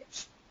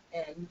shrinkage.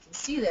 And you can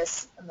see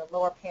this in the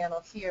lower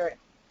panel here.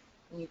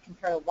 When you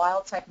compare a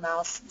wild-type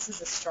mouse, this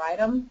is a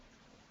striatum,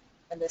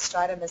 and the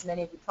striatum, as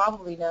many of you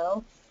probably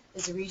know,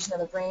 is a region of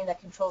the brain that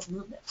controls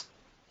movement.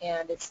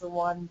 And it's the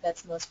one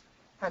that's most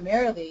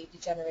primarily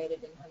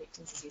degenerated in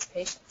Huntington's disease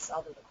patients,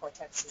 although the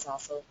cortex is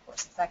also, of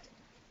course, affected.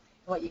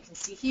 And what you can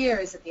see here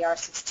is that the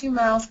R62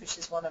 mouse, which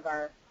is one of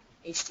our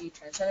HD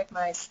transgenic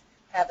mice,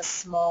 have a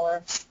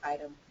smaller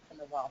striatum than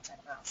the wild-type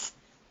mouse.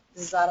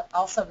 This is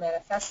also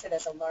manifested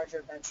as a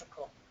larger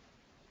ventricle,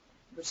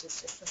 which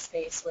is just the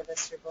space where the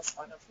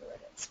cerebrospinal fluid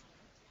is.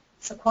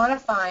 So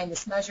quantifying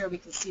this measure, we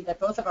can see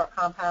that both of our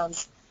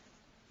compounds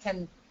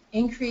can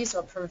increase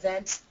or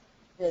prevent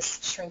this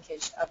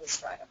shrinkage of the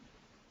striatum.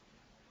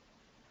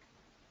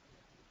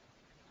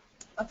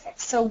 Okay,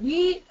 so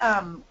we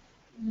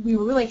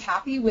were really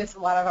happy with a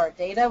lot of our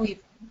data.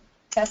 We've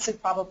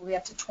tested probably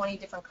up to 20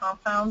 different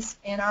compounds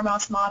in our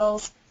mouse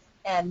models,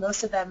 and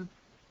most of them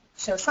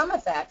show some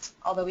effect,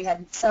 although we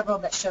had several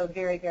that showed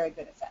very, very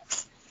good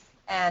effects.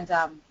 And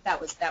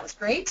that was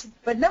great.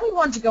 But then we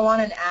wanted to go on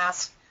and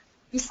ask,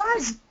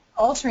 besides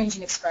altering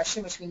gene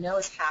expression, which we know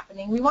is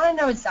happening, we want to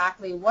know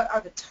exactly what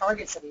are the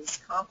targets of these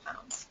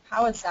compounds.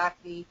 How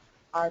exactly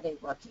are they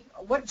working?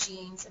 Or what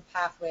genes and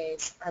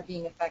pathways are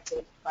being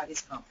affected by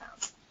these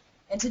compounds?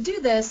 And to do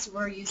this,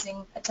 we're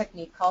using a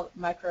technique called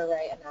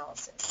microarray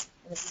analysis.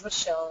 And this is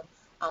what's shown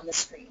on the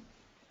screen.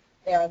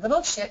 They are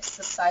little chips.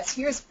 The size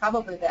here is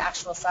probably the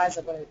actual size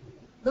of what it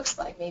looks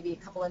like, maybe a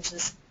couple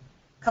inches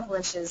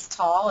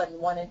tall and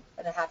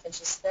 1.5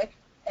 inches thick.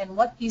 And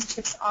what these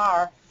chips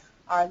are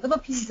little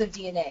pieces of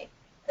DNA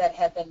that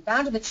have been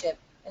bound to the chip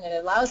and it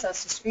allows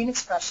us to screen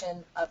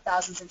expression of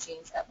thousands of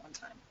genes at one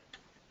time.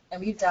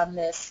 And we've done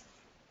this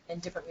in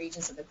different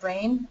regions of the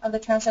brain of the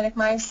transgenic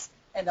mice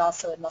and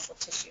also in muscle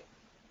tissue.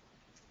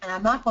 And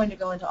I'm not going to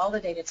go into all the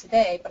data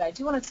today, but I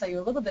do want to tell you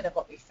a little bit of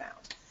what we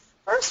found.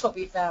 First, what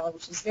we found,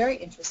 which is very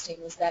interesting,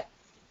 was that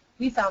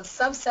we found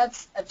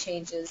subsets of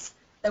changes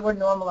that were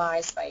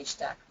normalized by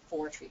HDAC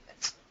for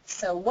treatment.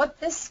 So what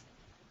this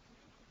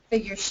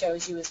figure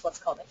shows you is what's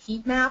called a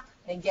heat map.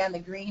 And again, the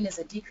green is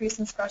a decrease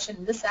in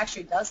expression. This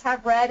actually does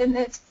have red in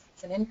it.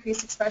 It's an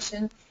increased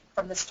expression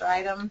from the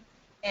striatum.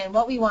 And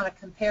what we want to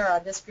compare are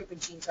this group of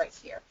genes right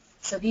here.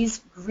 So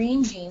these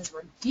green genes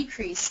were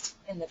decreased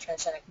in the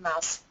transgenic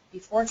mouse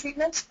before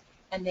treatment,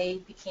 and they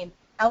became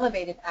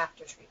elevated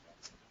after treatment.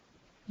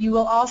 You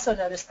will also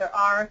notice there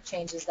are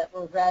changes that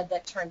were red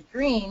that turned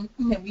green,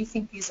 and we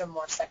think these are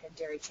more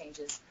secondary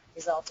changes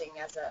resulting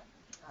as a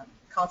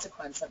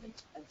consequence of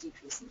a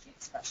decrease in gene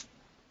expression.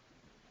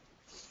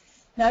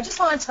 Now, I just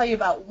want to tell you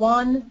about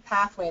one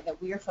pathway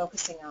that we are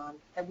focusing on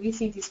that we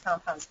think these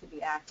compounds could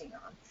be acting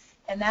on,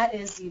 and that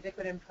is the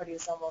ubiquitin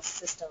proteasomal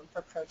system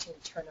for protein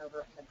turnover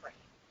in the brain.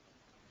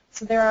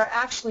 So there are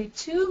actually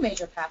two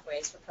major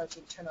pathways for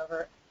protein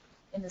turnover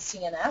in the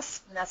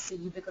CNS, and that's the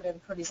ubiquitin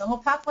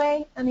proteasomal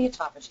pathway and the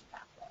autophagy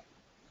pathway.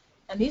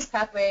 And these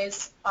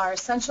pathways are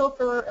essential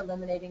for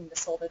eliminating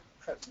misfolded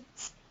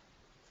proteins.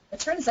 It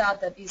turns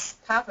out that these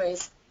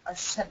pathways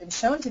have been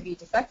shown to be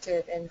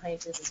defective in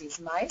Huntington's disease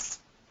mice,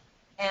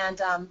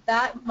 and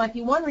that might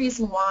be one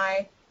reason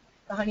why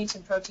the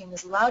Huntington protein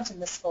is allowed to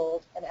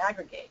misfold and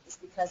aggregate, is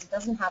because it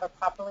doesn't have a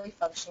properly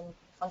functioning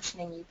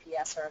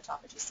UPS or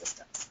autophagy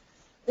systems.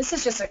 This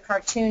is just a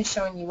cartoon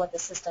showing you what the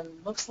system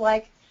looks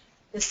like.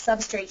 This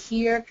substrate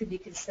here could be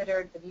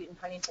considered the mutant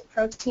Huntington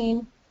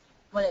protein.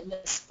 When it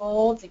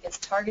misfolds, it gets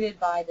targeted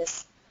by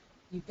this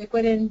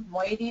ubiquitin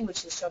moiety,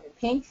 which is shown in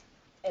pink.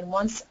 And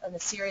once a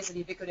series of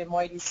ubiquitin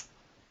moieties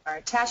are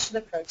attached to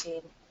the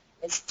protein,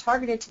 it's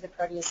targeted to the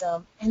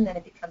proteasome, and then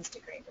it becomes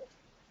degraded.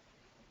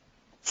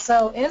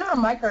 So in our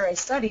microarray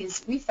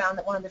studies, we found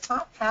that one of the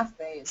top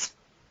pathways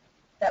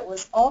that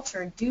was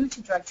altered due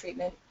to drug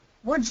treatment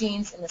were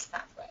genes in this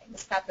pathway.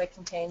 This pathway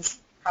contains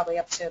probably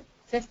up to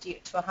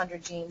 50 to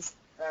 100 genes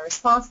that are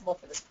responsible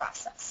for this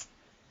process.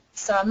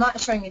 So I'm not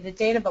showing you the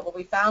data, but what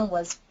we found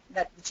was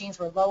that the genes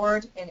were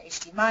lowered in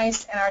HD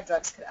mice, and our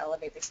drugs could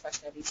elevate the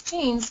expression of these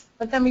genes,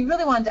 but then we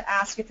really wanted to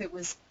ask if it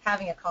was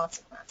having a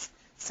consequence.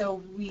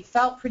 So we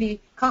felt pretty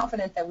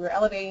confident that we were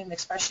elevating the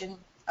expression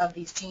of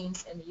these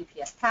genes in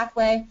the UPS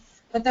pathway,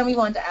 but then we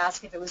wanted to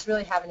ask if it was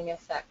really having an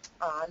effect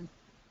on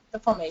the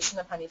formation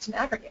of Huntington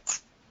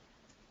aggregates.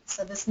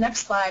 So this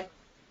next slide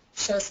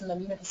shows some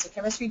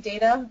immunohistochemistry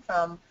data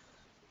from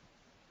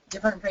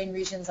different brain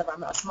regions of our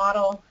mouse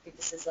model. I think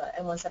this is a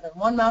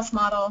N171 mouse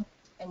model,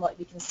 and what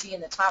we can see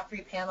in the top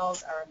three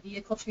panels are a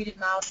vehicle-treated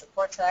mouse, the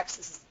cortex.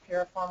 This is the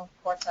piriform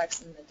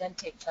cortex and the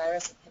dentate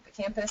gyrus and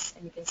hippocampus,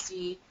 and you can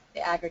see the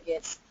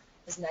aggregates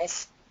as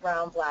nice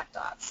round black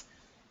dots.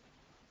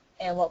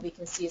 And what we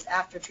can see is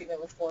after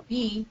treatment with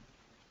 4B,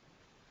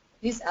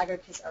 these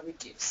aggregates are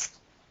reduced,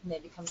 and they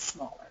become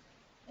smaller.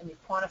 And we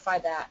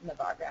quantify that in the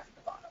bar graph at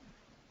the bottom.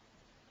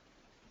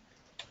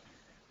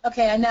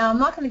 Okay, and now I'm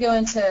not going to go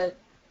into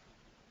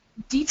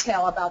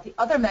detail about the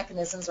other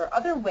mechanisms or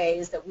other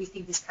ways that we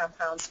think these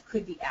compounds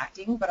could be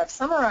acting, but I've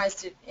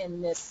summarized it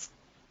in this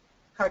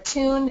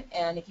cartoon,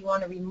 and if you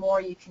want to read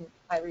more,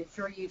 I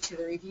refer you to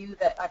the review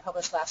that I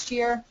published last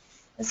year.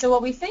 And so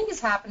what we think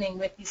is happening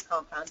with these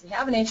compounds, we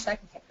have an HDAC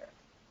inhibitor,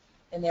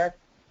 and they're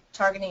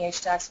targeting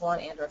HDACs 1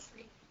 and or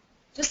 3.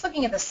 Just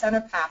looking at the center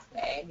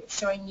pathway,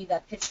 showing you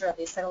that picture of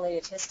the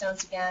acetylated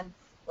histones again,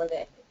 where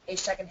the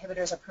HDAC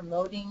inhibitors are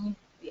promoting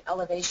the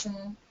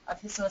elevation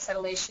of histone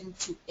acetylation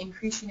to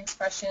increase gene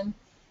expression.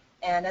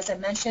 And as I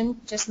mentioned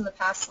just in the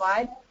past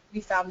slide,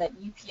 we found that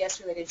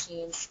UPS-related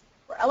genes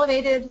were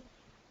elevated,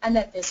 and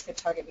that this could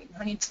target mutant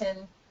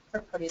Huntington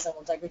for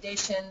proteasomal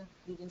degradation,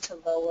 leading to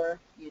lower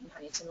mutant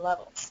Huntington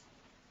levels.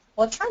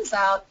 Well, it turns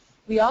out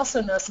we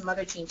also know some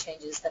other gene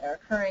changes that are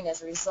occurring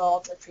as a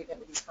result of treatment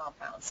with these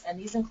compounds, and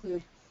these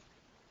include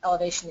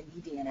elevation in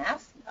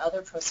BDNF and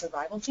other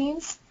pro-survival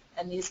genes,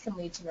 and these can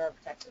lead to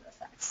neuroprotective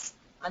effects.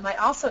 I might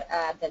also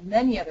add that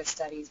many other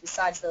studies,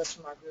 besides those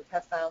from our group,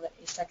 have found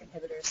that HDAC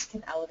inhibitors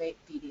can elevate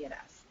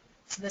BDNF.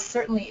 So this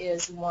certainly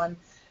is one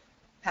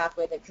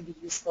pathway that could be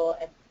useful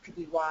and could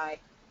be why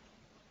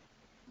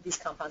these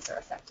compounds are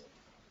effective.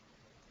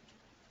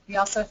 We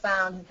also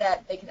found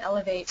that they can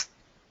elevate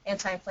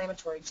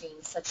anti-inflammatory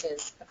genes such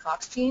as the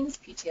COX genes,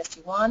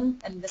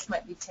 PTSD1, and this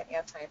might lead to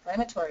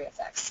anti-inflammatory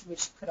effects,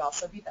 which could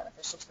also be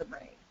beneficial to the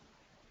brain.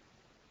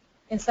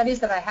 In studies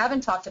that I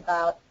haven't talked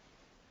about,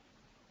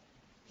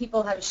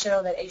 people have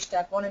shown that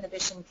HDAC1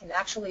 inhibition can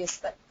actually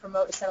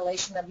promote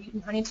acetylation of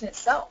mutant Huntington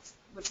itself,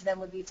 which then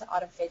would lead to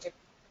autophagic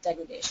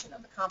degradation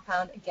of the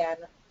compound, again,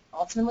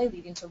 ultimately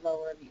leading to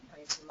lower mutant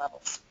Huntington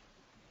levels.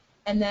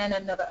 And then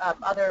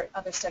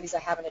other studies I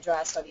haven't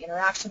addressed are the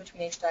interaction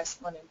between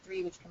HDACs 1 and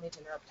 3, which can lead to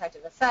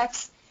neuroprotective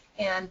effects,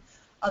 and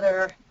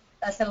other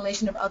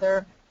acetylation of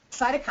other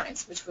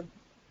cytokines, which would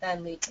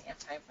then lead to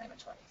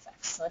anti-inflammatory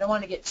effects. So I don't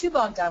want to get too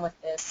bogged down with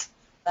this,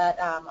 but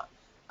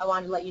I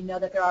wanted to let you know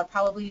that there are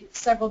probably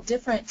several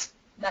different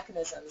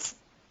mechanisms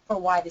for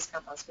why these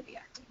compounds could be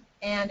acting.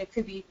 And it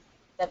could be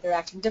that they're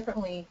acting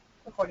differently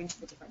according to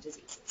the different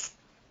diseases.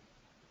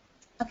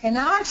 Okay,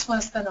 now I just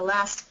want to spend the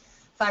last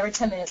 5 or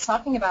 10 minutes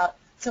talking about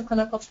some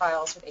clinical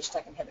trials with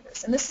HDAC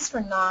inhibitors. And this is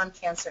for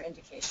non-cancer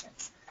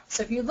indications.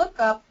 So if you look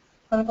up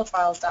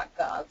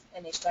clinicaltrials.gov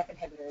and HDAC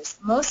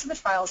inhibitors, most of the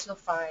trials you'll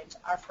find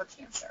are for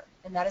cancer.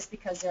 And that is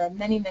because there are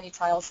many, many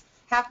trials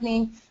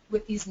happening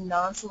with these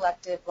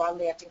non-selective,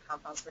 broadly acting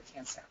compounds for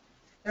cancer.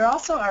 There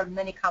also are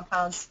many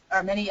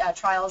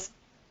trials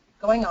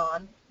going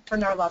on for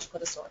neurological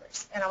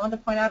disorders. And I want to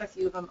point out a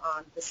few of them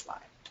on this slide.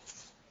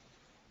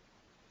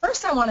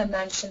 First, I want to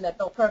mention that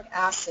valproic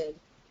acid,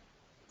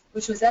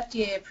 which was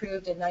FDA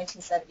approved in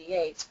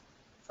 1978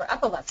 for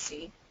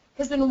epilepsy,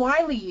 has been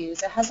widely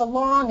used. It has a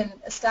long and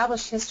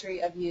established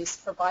history of use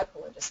for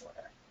bipolar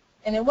disorder.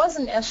 And it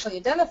wasn't actually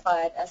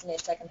identified as an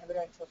HDAC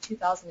inhibitor until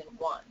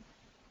 2001.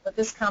 But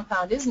this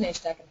compound is an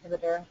HDAC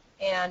inhibitor,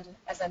 and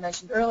as I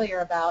mentioned earlier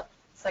about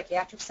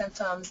psychiatric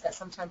symptoms that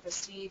sometimes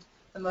precede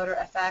the motor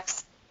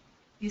effects,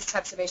 these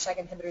types of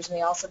HDAC inhibitors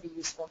may also be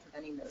useful in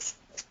preventing those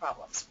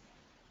problems.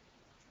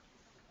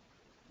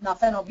 Now,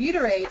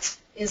 phenylbutyrate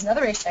is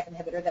another HDAC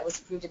inhibitor that was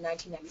approved in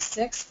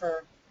 1996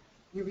 for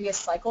urea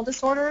cycle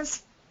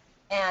disorders,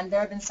 and there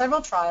have been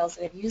several trials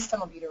that have used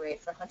phenylbutyrate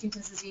for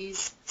Huntington's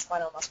disease,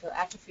 spinal muscular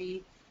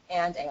atrophy,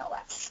 and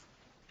ALS.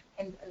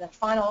 And the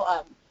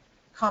final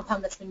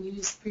compound that's been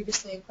used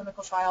previously in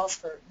clinical trials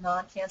for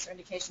non-cancer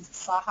indications is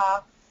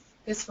SAHA.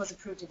 This was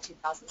approved in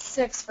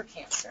 2006 for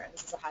cancer, and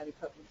this is a highly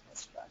potent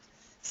cancer drug.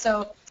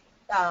 So,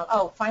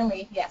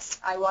 finally,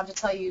 yes, I want to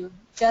tell you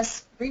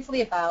just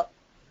briefly about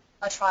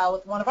a trial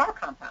with one of our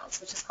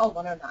compounds, which is called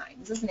 109.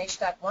 This is an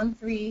HDAC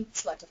 1,3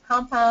 selective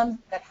compound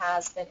that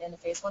has been in a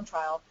phase 1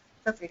 trial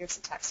for Friedreich's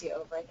ataxia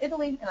over in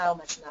Italy, and I will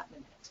mention that in a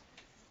minute.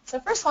 So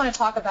first I want to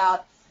talk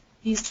about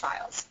these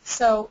trials.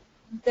 So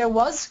there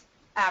was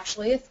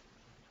actually a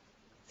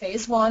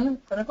phase 1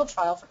 clinical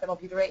trial for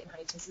phenylbutyrate in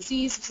Huntington's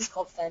disease, which is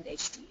called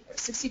FEND-HD. There were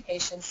 60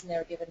 patients, and they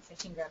were given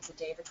 15 grams a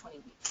day for 20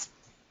 weeks.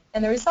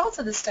 And the results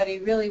of the study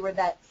really were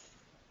that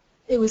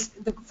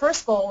the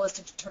first goal was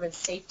to determine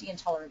safety and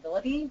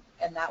tolerability,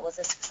 and that was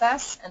a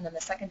success. And then the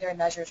secondary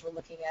measures were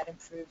looking at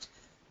improved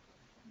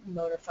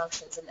motor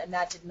functions, and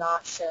that did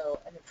not show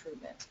an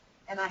improvement.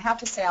 And I have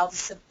to say, I'll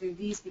just zip through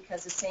these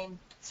because the same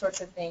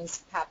sorts of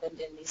things happened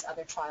in these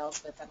other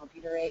trials with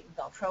phenylbutyrate and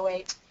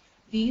valproate.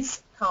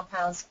 These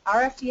compounds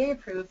are FDA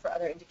approved for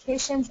other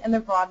indications, and they're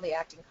broadly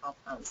acting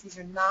compounds. These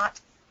are not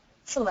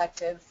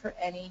selective for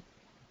any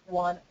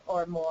one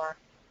or more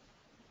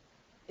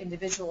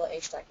individual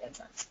HDAC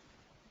enzymes.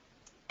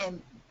 And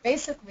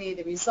basically,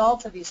 the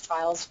results of these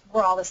trials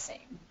were all the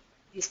same.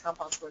 These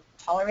compounds were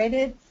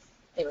tolerated,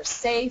 they were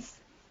safe,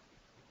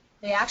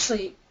 they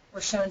actually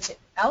were shown to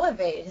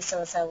elevate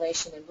histone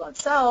acetylation in blood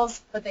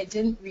cells, but they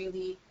didn't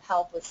really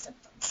help with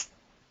symptoms.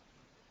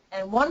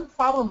 And one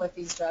problem with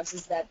these drugs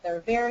is that they're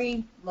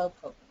very low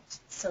potent,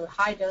 so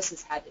high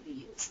doses had to be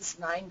used. This is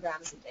 9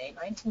 grams a day,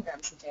 19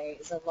 grams a day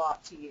is a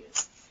lot to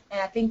use. And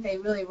I think they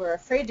really were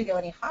afraid to go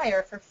any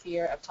higher for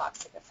fear of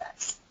toxic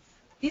effects.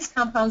 These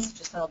compounds,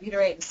 such as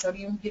phenylbutyrate and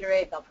sodium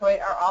butyrate,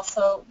 valproate, are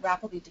also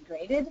rapidly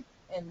degraded,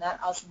 and that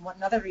is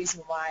another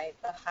reason why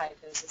the high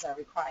doses are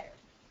required.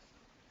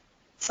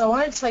 So I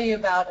wanted to tell you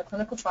about a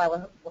clinical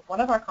trial with one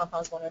of our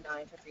compounds,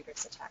 109, for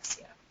Friedreich's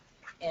ataxia.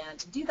 And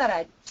to do that,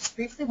 I just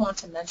briefly want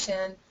to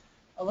mention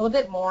a little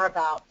bit more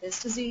about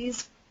this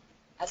disease.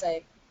 As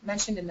I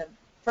mentioned in the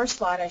first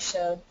slide I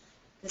showed,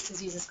 this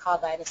disease is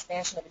caused by an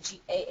expansion of a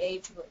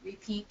GAA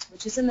repeat,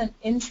 which is in the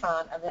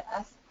intron of the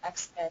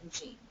FXN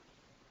gene.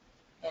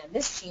 And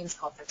this gene is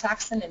called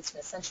frataxin, and it's an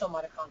essential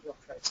mitochondrial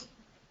protein.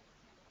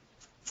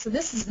 So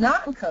this is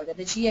not encoded.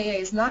 The GAA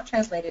is not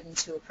translated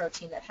into a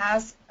protein that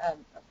has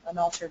an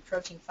altered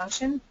protein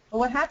function. But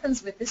what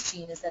happens with this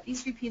gene is that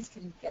these repeats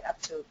can get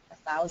up to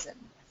 1,000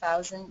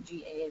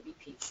 GAA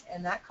repeats.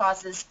 And that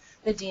causes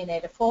the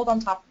DNA to fold on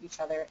top of each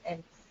other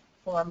and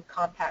form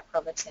compact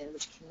chromatin,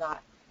 which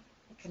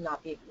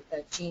cannot be,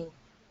 the gene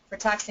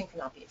frataxin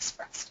cannot be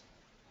expressed.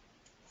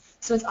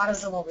 So it's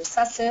autosomal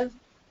recessive,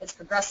 it's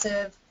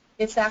progressive.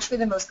 It's actually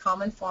the most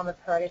common form of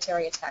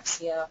hereditary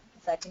ataxia,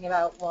 affecting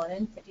about 1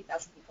 in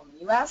 50,000 people in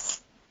the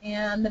U.S.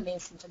 And the main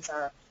symptoms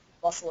are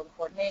muscle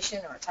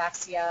incoordination or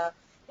ataxia.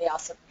 They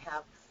also can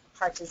have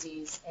heart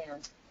disease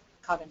and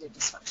cognitive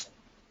dysfunction.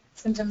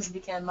 Symptoms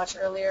begin much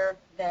earlier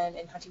than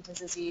in Huntington's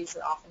disease,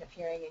 often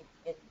appearing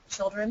in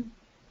children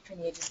between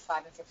the ages of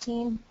 5 and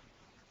 15.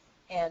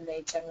 And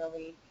they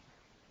generally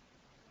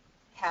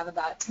have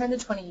about 10 to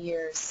 20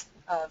 years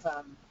of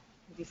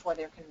before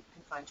they're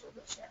confined to a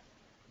wheelchair.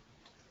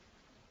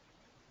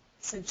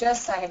 So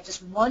I have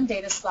just one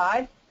data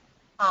slide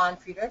on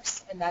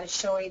Friedreich's, and that is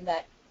showing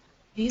that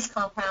these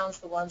compounds,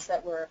 the ones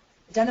that were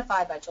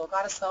identified by Joel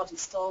Gottesfeld, who's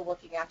still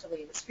working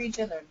actively in this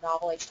region, they're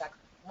novel HDAC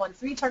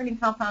 1,3 targeting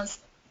compounds,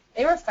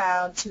 they were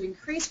found to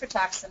increase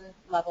frataxin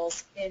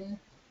levels in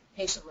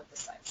patient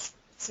lymphocytes.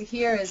 So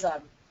here is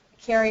a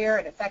carrier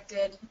and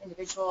affected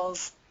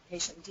individuals,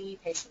 patient D,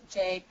 patient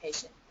J,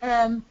 patient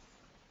M,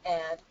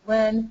 and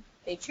when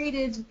they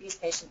treated these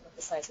patients with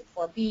the size of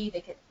 4B,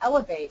 they could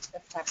elevate the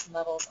frataxin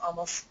levels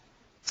almost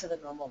to the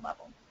normal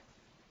level.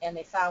 And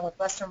they found with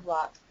Western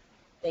blot,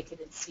 they could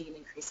see an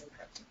increase in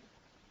protein.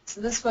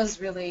 So this was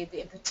really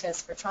the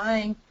impetus for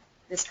trying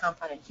this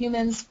compound in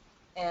humans,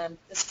 and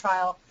this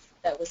trial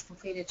that was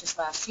completed just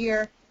last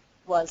year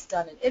was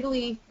done in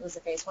Italy. It was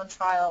a phase 1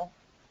 trial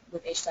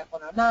with HDAC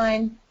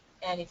 109,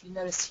 and if you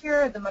notice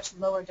here, the much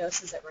lower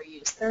doses that were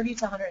used, 30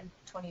 to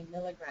 120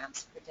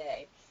 milligrams per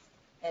day.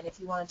 And if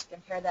you wanted to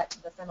compare that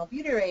to the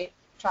phenylbutyrate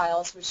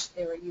trials, which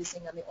they were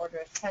using on the order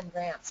of 10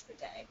 grams per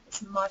day,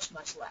 it's much,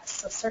 much less.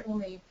 So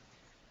certainly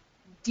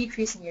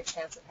decreasing your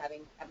chance of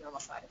having abnormal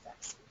side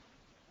effects.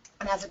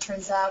 And as it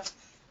turns out,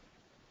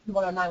 the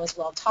 109 was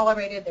well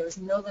tolerated. There was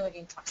no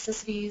limiting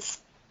toxicities.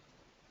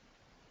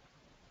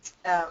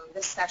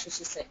 This actually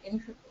just said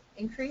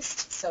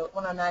increased. So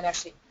 109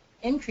 actually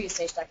increased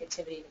HDAC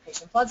activity in the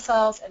patient blood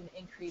cells and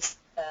increased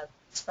the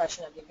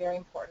expression of the very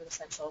important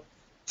essential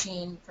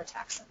gene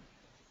frataxin.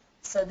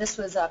 So this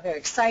was very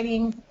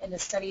exciting. In the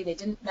study, they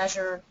didn't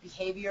measure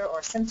behavior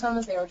or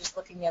symptoms. They were just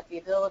looking at the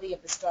ability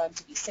of this drug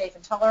to be safe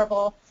and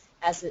tolerable,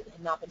 as it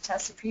had not been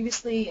tested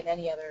previously in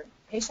any other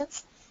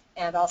patients,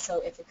 and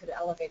also if it could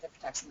elevate the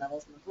frataxin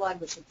levels in the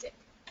blood, which it did.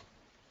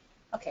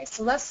 Okay,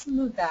 so let's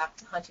move back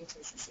to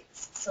Huntington's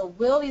disease. So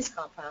will these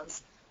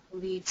compounds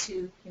lead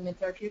to human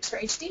therapeutics for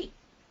HD?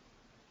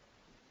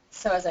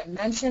 So as I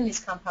mentioned,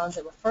 these compounds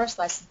that were first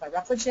licensed by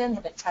Repligen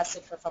have been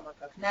tested for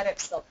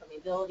pharmacokinetics, cell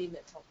permeability,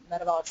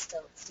 metabolic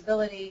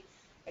stability,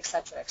 et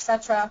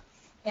cetera,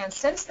 and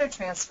since their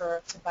transfer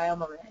to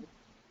BioMarin,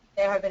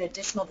 there have been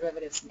additional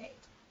derivatives made.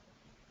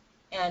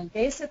 And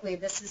basically,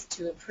 this is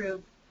to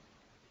improve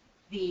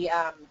the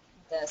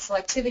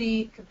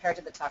selectivity compared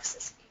to the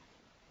toxicity.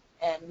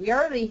 And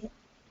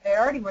there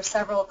already were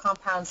several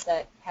compounds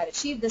that had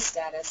achieved this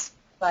status,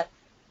 but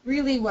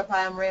really what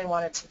BioMarin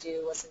wanted to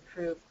do was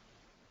improve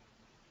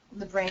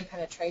the brain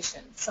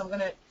penetration. So I'm going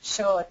to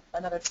show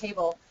another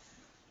table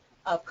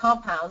of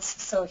compounds.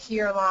 So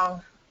here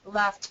along the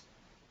left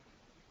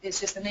is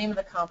just the name of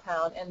the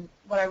compound, and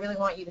what I really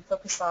want you to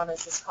focus on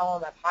is this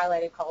column I've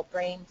highlighted called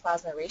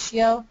brain-plasma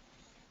ratio,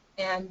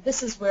 and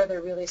this is where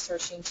they're really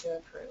searching to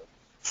improve.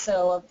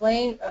 So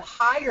a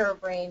higher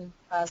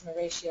brain-plasma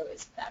ratio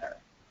is better.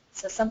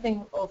 So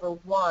something over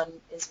 1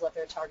 is what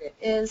their target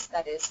is.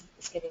 That is,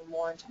 it's getting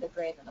more into the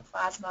brain than the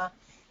plasma.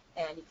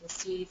 And you can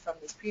see from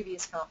these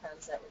previous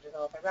compounds that were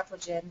developed by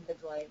Repligen,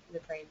 the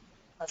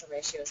brain-plasma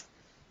ratios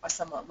are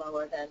somewhat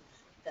lower than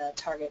the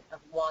target of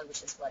 1,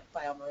 which is what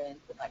BioMarin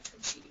would like to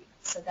achieve.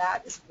 So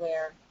that is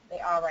where they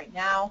are right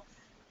now.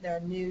 There are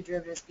new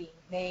derivatives being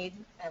made,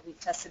 and we've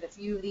tested a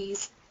few of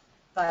these,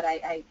 but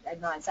I'm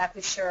not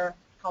exactly sure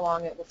how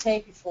long it will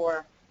take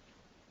before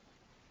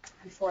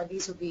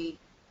these will be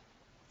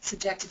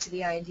subjected to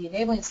the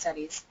IND-enabling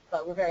studies,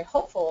 but we're very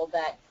hopeful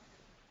that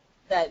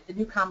the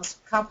new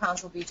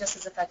compounds will be just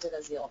as effective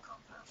as the old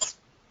compounds.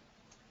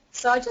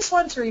 So I just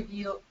wanted to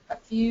review a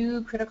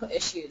few critical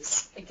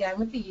issues, again,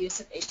 with the use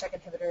of HDAC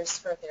inhibitors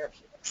for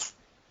therapeutics.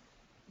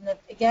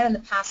 Again, in the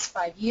past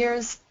 5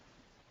 years,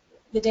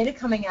 the data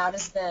coming out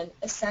has been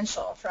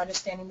essential for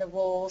understanding the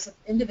roles of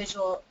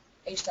individual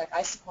HDAC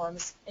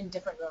isoforms in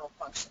different neural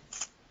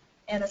functions.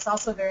 And it's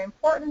also very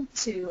important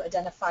to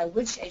identify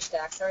which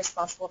HDACs are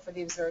responsible for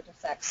the observed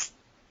effects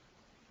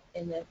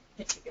in the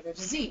particular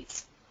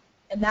disease.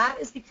 And that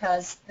is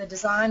because the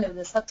design of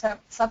the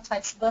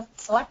subtype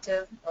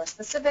selective or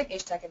specific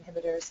HDAC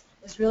inhibitors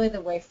is really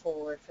the way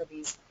forward for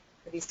these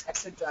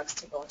types of drugs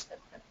to go into the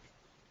clinic.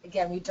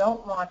 Again, we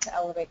don't want to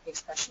elevate the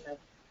expression of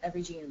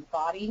every gene in the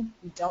body.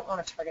 We don't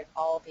want to target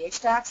all of the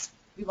HDACs.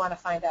 We want to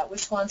find out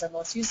which ones are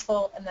most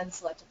useful and then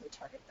selectively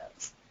target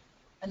those.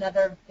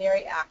 Another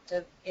very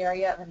active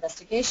area of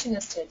investigation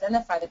is to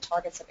identify the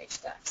targets of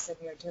HDACs. And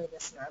we are doing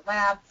this in our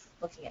lab,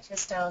 looking at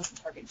histones and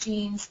target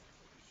genes.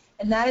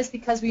 And that is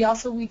because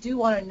we do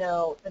want to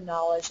know the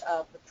knowledge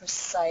of the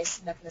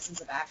precise mechanisms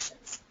of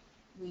actions.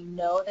 We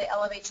know they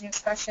elevate gene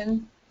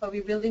expression, but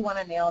we really want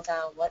to nail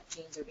down what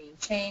genes are being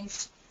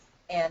changed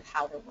and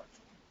how they're working.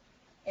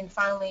 And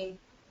finally,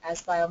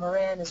 as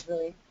BioMarin is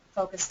really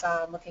focused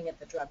on looking at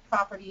the drug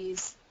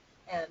properties,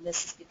 and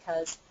this is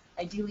because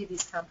ideally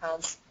these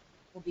compounds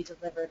will be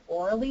delivered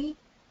orally.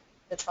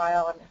 The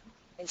trial on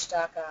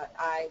HDAC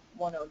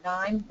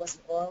I-109 was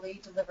an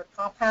orally delivered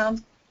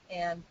compound,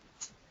 and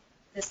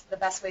the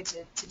best way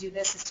to do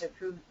this is to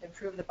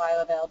improve the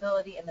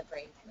bioavailability and the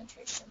brain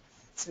penetration,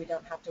 so we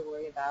don't have to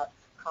worry about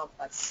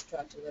complex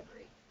drug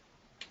delivery.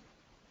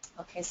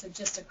 Okay, so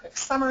just a quick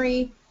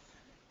summary.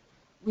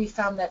 We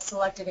found that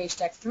selective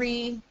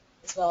HDAC3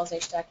 as well as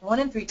HDAC 1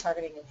 and 3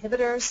 targeting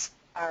inhibitors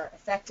are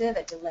effective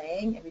at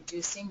delaying and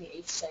reducing the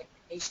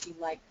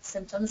HD-like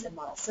symptoms in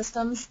model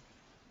systems.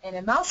 And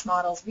in mouse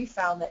models, we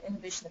found that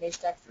inhibition of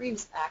HDAC3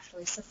 was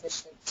actually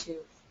sufficient to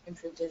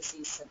improve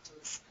disease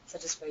symptoms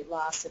such as weight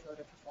loss and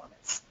motor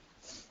performance.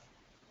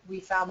 We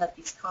found that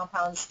these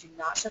compounds do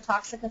not show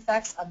toxic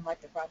effects,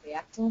 unlike the broadly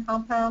acting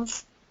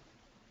compounds.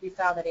 We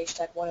found that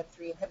HDAC1 and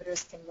 3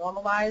 inhibitors can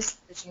normalize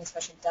the gene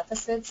expression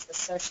deficits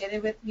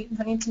associated with mutant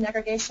Huntington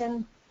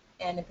aggregation,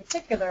 and in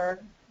particular,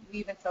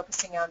 we've been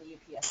focusing on the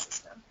UPS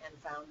system and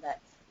found that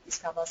these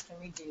compounds can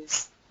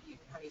reduce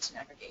mutant Huntington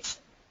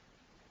aggregation.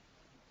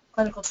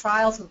 Clinical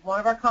trials with one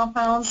of our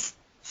compounds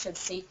showed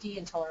safety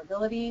and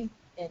tolerability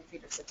in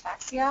Friedreich's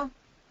ataxia,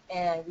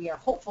 and we are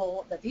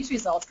hopeful that these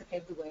results could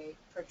pave the way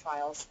for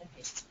trials in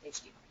patients with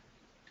HD.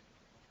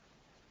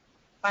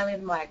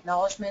 Finally, my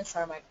acknowledgments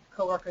are my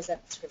coworkers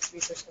at the Scripps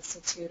Research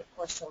Institute, of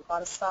course, Joel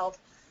Gottesfeld,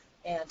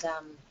 and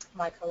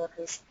my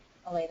coworkers,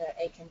 Elena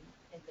Aiken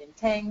and Bin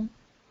Tang,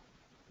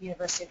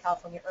 University of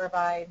California,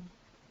 Irvine,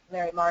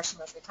 Larry Marsh and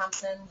Leslie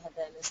Thompson have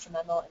been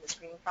instrumental in the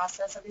screening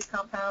process of these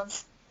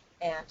compounds,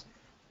 and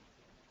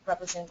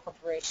Repligen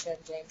Corporation,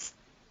 James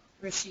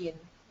Rishi and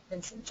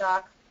Vincent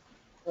Jock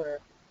were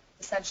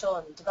essential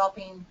in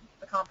developing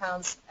the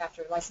compounds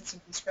after licensing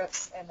from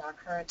Scripps, and our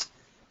current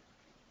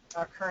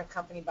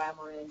company,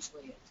 BioMarin, and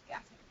Juliet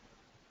Gaffney.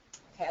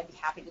 Okay, I'd be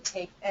happy to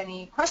take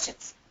any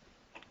questions.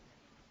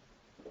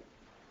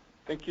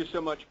 Thank you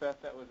so much,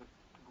 Beth. That was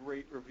a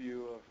great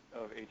review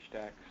of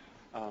HDACs.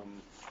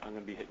 I'm going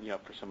to be hitting you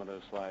up for some of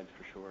those slides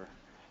for sure.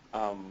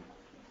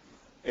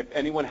 If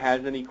anyone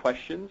has any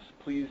questions,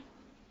 please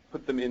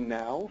put them in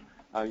now.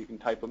 You can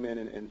type them in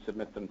and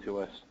submit them to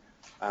us.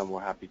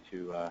 We're happy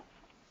to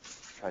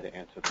try to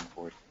answer them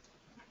for you.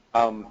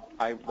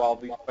 While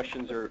these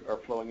questions are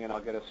flowing in,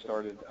 I'll get us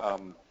started.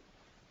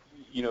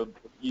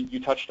 You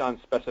touched on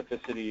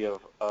specificity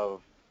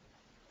of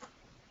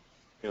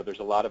there's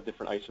a lot of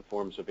different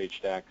isoforms of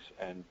HDACs,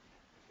 and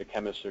the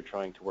chemists are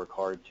trying to work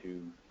hard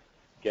to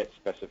get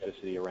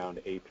specificity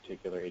around a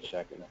particular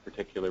HDAC, in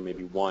particular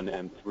maybe 1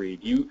 and 3.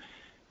 Do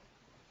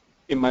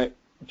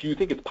you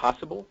think it's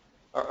possible?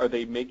 Are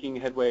they making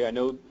headway? I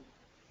know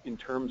in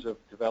terms of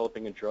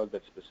developing a drug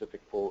that's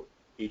specific for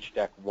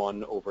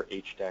HDAC1 over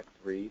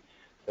HDAC3,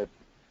 that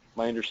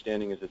my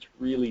understanding is it's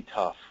really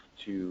tough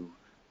to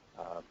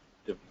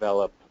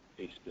develop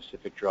a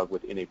specific drug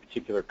within a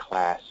particular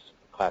class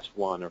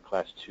 1 or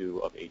class 2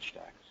 of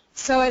HDACs.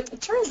 So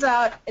it turns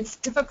out it's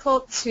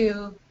difficult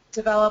to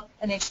develop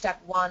an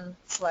HDAC1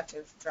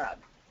 selective drug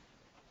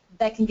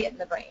that can get in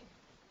the brain.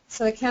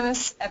 So the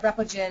chemists at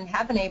Repligen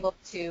have been able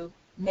to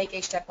make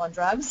HDAC1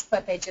 drugs,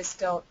 but they just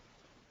don't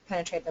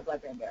penetrate the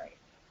blood-brain barrier.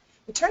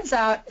 It turns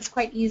out it's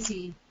quite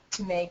easy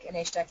to make an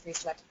HDAC3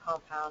 selective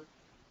compound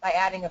by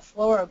adding a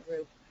fluoro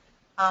group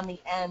on the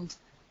end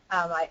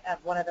of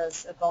one of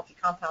those bulky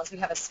compounds. We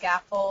have a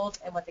scaffold,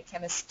 and what the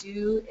chemists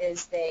do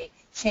is they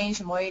change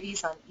the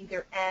moieties on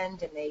either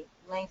end, and they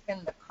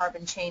lengthen the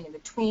carbon chain in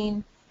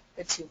between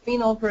the two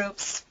phenyl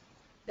groups.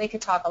 They could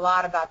talk a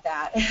lot about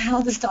that.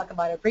 I'll just talk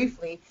about it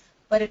briefly.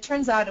 But it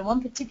turns out in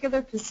one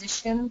particular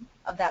position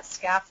of that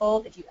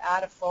scaffold, if you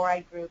add a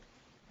fluoride group,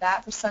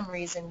 that for some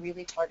reason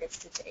really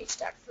targets it to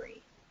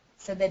HDAC3.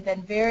 So it's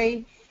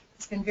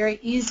been very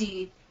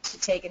easy to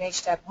take an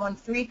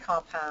HDAC1/3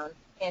 compound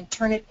and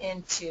turn it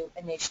into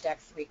an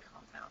HDAC3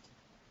 compound.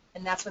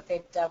 And that's what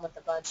they've done with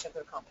a bunch of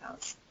their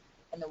compounds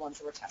and the ones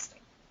that we're testing.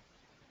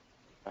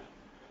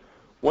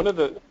 One of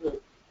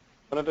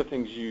the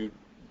things you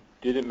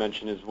didn't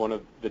mention is one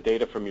of the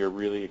data from your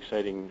really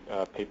exciting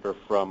paper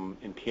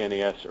in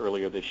PNAS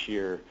earlier this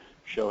year,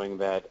 showing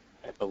that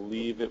I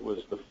believe it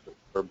was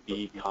the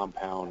B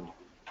compound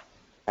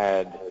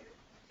had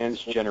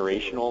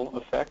transgenerational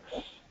effects.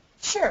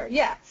 Sure.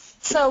 Yeah.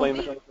 So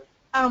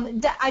I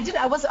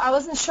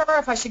wasn't sure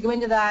if I should go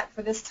into that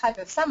for this type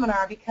of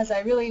seminar, because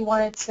I really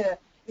wanted to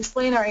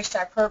explain our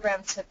HDAC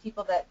program to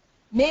people that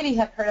maybe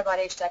have heard about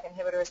HDAC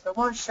inhibitors but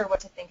weren't sure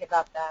what to think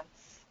about them.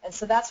 And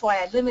so that's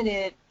why I limited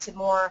it to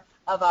more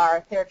of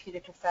our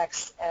therapeutic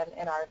effects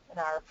and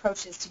our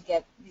approaches to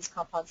get these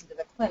compounds into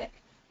the clinic.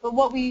 But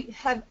what we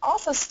had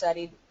also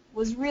studied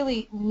was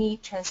really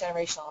neat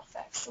transgenerational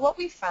effects. So what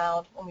we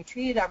found when we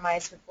treated our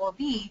mice with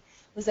 4B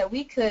was that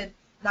we could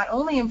not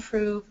only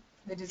improve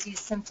the disease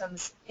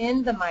symptoms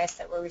in the mice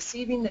that were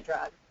receiving the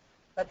drug,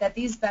 but that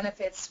these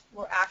benefits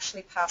were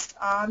actually passed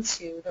on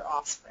to their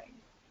offspring.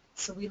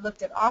 So we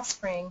looked at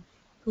offspring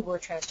who were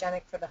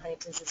transgenic for the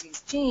Huntington's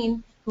disease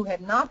gene, who had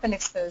not been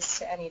exposed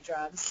to any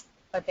drugs,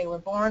 but they were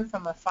born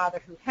from a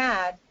father who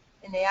had,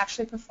 and they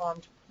actually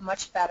performed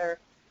much better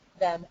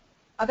than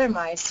other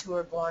mice who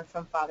were born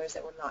from fathers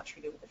that were not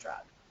treated with a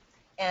drug.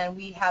 And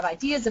we have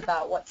ideas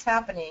about what's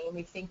happening, and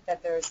we think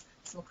that there's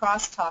some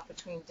crosstalk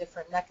between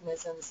different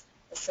mechanisms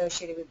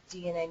associated with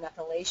DNA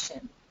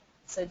methylation.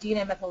 So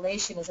DNA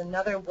methylation is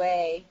another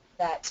way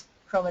that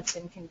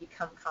chromatin can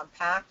become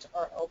compact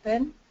or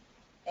open,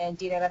 and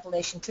DNA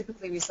methylation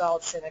typically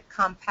results in a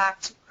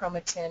compact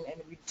chromatin and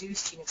a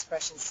reduced gene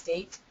expression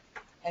state,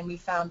 and we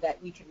found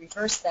that we could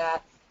reverse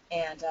that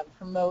and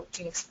promote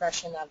gene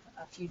expression of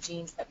a few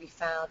genes that we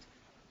found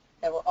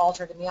that were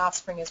altered in the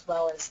offspring as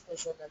well as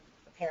in the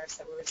parents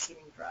that were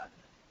receiving drug.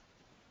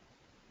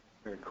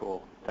 Very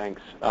cool.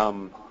 Thanks.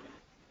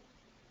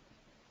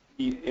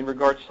 In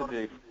regards to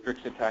the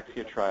Friedreich's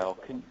ataxia trial,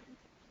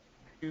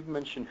 You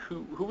mentioned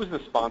who was the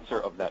sponsor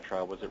of that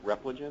trial? Was it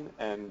Repligen?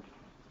 And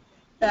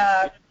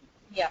yeah,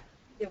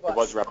 it was. It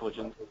was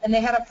Repligen? And they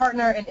had a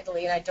partner in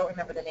Italy, and I don't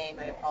remember the name.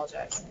 I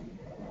apologize.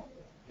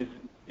 Is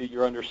it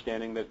your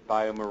understanding that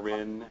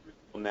BioMarin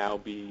will now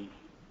be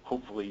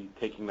hopefully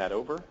taking that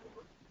over?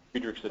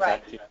 Friedreich's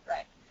ataxia?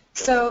 Right.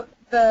 So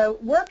the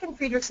work in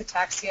Friedreich's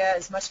ataxia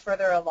is much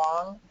further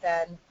along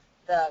than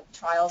the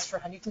trials for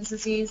Huntington's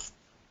disease,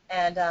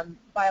 and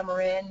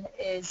BioMarin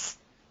is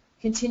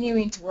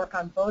continuing to work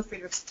on both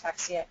Friedreich's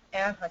ataxia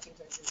and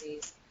Huntington's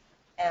disease,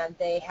 and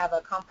they have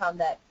a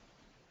compound that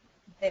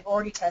they've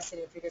already tested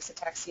in Friedreich's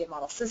ataxia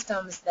model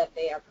systems that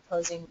they are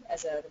proposing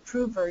as an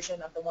improved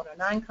version of the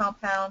 109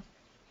 compound,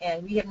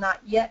 and we have not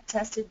yet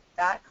tested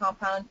that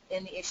compound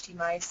in the HT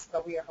mice,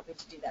 but we are hoping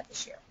to do that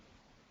this year.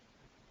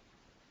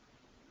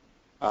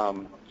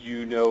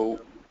 You know,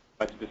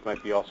 this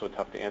might be also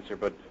tough to answer,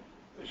 but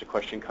there's a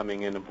question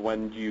coming in of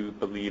when do you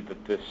believe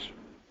that this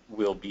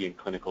will be in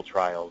clinical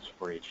trials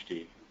for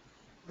HD?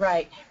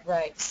 Right.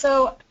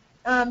 So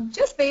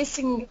just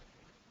basing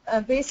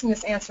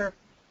this answer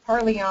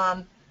partly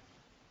on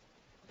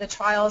the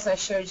trials I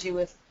showed you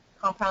with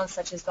compounds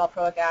such as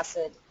valproic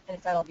acid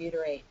and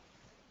phenylbutyrate.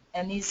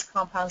 And these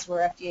compounds were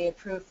FDA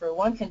approved for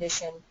one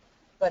condition,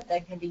 but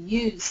then can be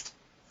used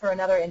for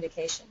another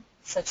indication,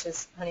 such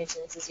as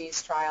Huntington's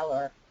disease trial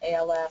or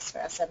ALS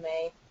or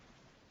SMA.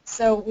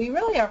 So we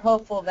really are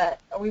hopeful that,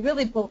 or we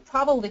really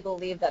probably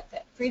believe that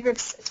the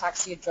Friedreich's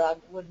ataxia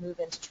drug would move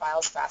into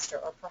trials faster,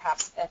 or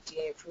perhaps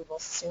FDA approval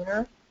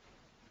sooner.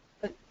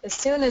 But as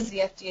soon as the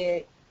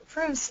FDA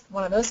approves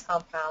one of those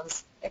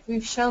compounds, if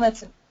we've shown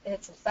that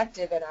it's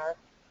effective in our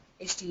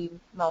HD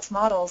mouse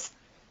models,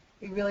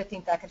 we really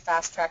think that could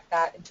fast-track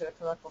that into a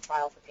clinical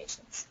trial for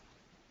patients.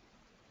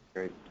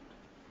 Great.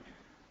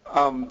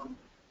 I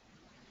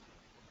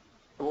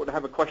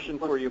have a question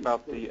for you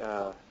about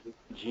the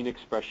gene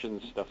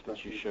expression stuff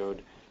that you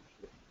showed.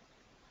 It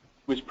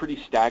was pretty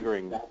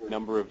staggering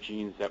number of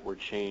genes that were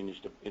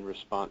changed in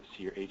response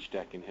to your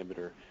HDAC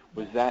inhibitor.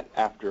 Was that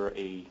after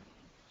a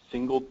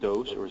single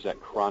dose, or was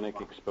that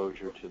chronic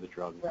exposure to the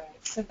drug? Right.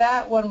 So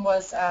that one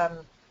was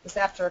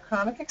after a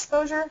chronic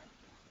exposure,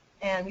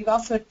 and we've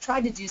also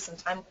tried to do some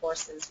time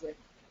courses with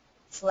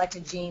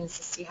selected genes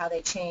to see how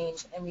they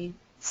change, and we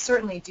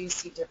certainly do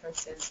see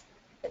differences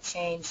that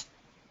change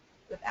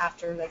with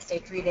after, let's say,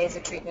 3 days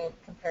of treatment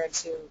compared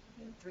to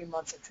 3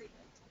 months of treatment.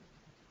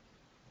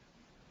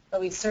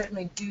 But we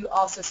certainly do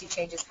also see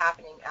changes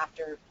happening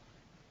after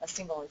a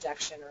single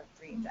injection or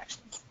 3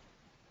 injections.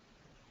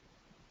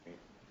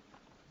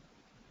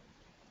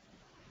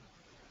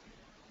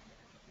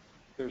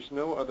 There's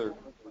no other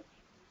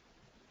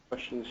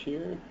questions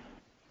here.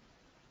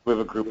 We have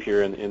a group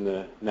here in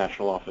the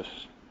national office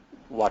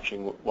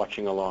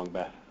watching along,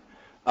 Beth.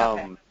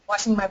 Okay.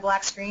 Watching my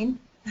black screen?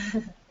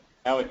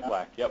 Now it's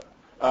black, yep.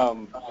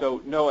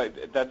 So no,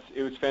 it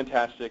was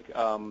fantastic.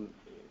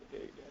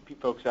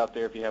 Folks out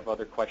there, if you have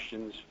other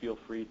questions, feel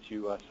free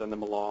to send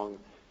them along,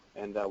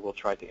 and we'll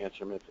try to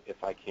answer them.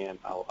 If I can,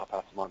 I'll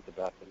pass them on to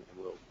Beth,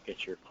 and we'll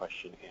get your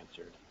question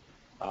answered.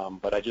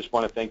 But I just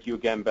want to thank you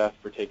again, Beth,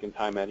 for taking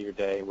time out of your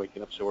day,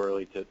 waking up so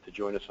early to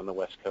join us on the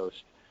West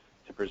Coast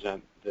to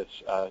present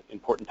this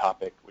important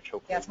topic, which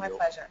hopefully it's my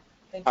pleasure.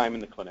 Thank time you.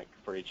 in the clinic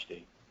for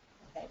HD.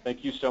 Okay.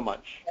 Thank you so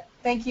much.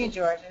 Thank you,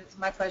 George. It's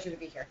my pleasure to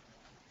be here.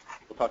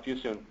 We'll talk to you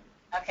soon.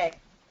 Okay.